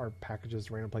delivers our packages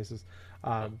to random places.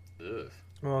 Ugh.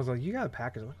 Well, I was like, you got a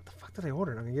package. I'm like, what the fuck did I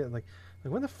order? And I'm gonna get like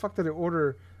when the fuck did I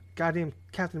order goddamn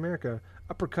Captain America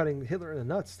uppercutting Hitler in the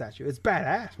nuts statue? It's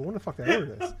badass. But when the fuck did I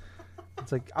order this?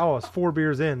 It's like, oh, it's 4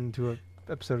 beers into an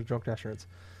episode of Drunk Dash Nerds.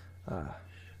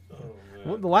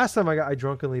 Well, the last time I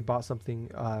drunkenly bought something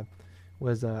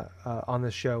was on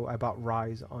this show. I bought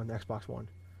Rise on Xbox One.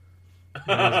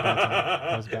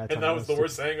 That was a bad time. And that was the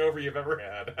worst hangover you've ever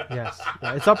had. Yes,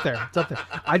 yeah, it's up there. It's up there.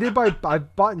 I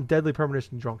bought in Deadly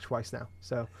Premonition drunk twice now,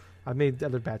 so I've made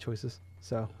other bad choices.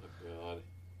 So God.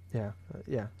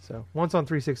 yeah. So once on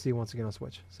 360, once again on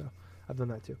Switch. So I've done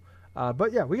that too.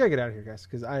 But yeah, we gotta get out of here, guys,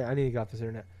 because I need to get off this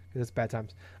internet because it's bad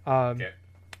times. Okay.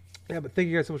 Yeah, but thank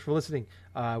you guys so much for listening.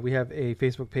 We have a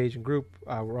Facebook page and group.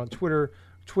 We're on Twitter,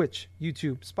 Twitch,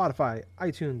 YouTube, Spotify,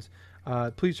 iTunes.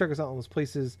 Please check us out on those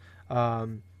places.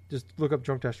 Just look up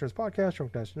Drunk Dash Nerds Podcast,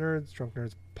 Drunk Dash Nerds, Drunk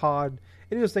Nerds Pod.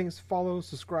 Any of those things. Follow,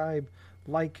 subscribe,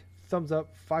 like, thumbs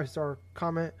up, 5-star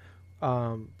comment,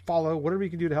 follow, whatever you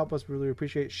can do to help us. We really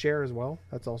appreciate it. Share as well.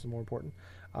 That's also more important.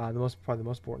 Probably the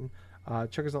most important.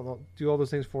 Check us out. Do all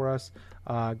those things for us.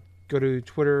 Go to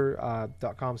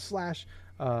twitter.com/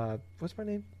 what's my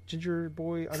name?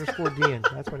 Gingerboy_Dean.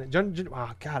 That's my name.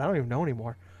 Oh God, I don't even know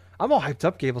anymore. I'm all hyped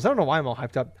up, Gables. I don't know why I'm all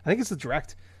hyped up. I think it's the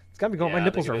direct. It's got me going. Yeah, My I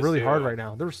nipples think are it is really hard too. right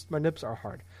now. My nips are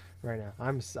hard. right now.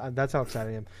 That's how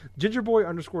excited I am.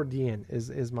 Gingerboy_DN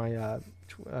is my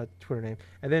Twitter name.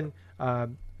 And then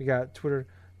we got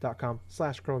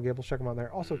twitter.com/Colonel Gables. Check them out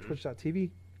there. Also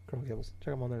twitch.tv Colonel Gables.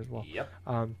 Check them on there as well. Yep.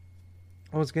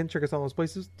 Once again, check us out on those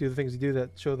places. Do the things you do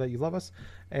that show that you love us.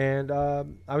 And I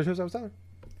was your host, I was Tyler.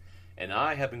 And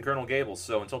I have been Colonel Gables.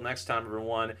 So until next time,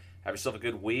 everyone, have yourself a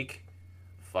good week.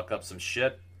 Fuck up some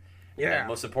shit. Yeah. And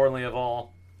most importantly of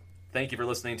all, thank you for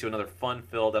listening to another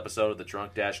fun-filled episode of the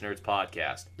Drunk Dash Nerds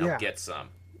podcast. Now get some.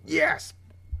 Yes.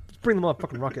 Let's bring the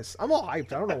motherfucking ruckus. I'm all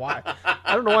hyped. I don't know why.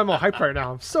 I don't know why I'm all hyped right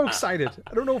now. I'm so excited.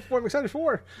 I don't know what I'm excited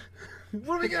for.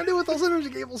 What are we going to do with those energy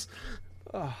cables?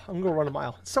 I'm going to run a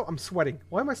mile. So I'm sweating.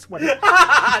 Why am I sweating?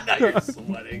 Now you're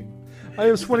sweating. I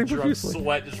am sweating Drunk profusely.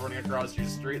 sweat just running across your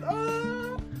street.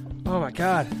 Ah! Oh my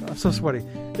god. I'm so sweaty.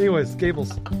 Anyways,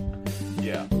 Gables.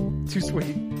 Yeah. Too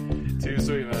sweet. Too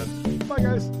sweet, man. Bye,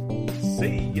 guys.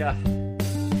 See ya.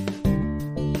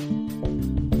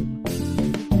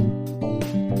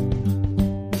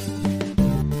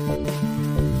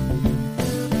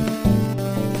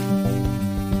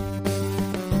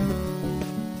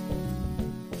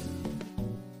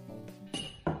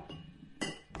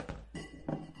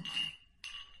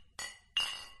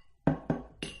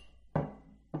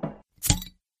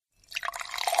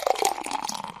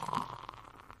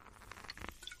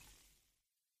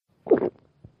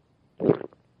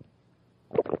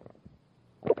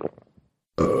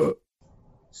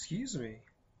 Excuse me.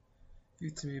 You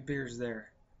too many beers there.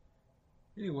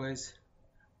 Anyways,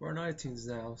 we're on iTunes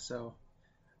now, so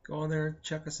go on there,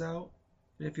 check us out,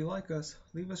 and if you like us,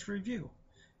 leave us a review,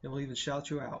 and we'll even shout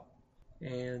you out.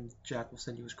 And Jack will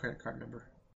send you his credit card number.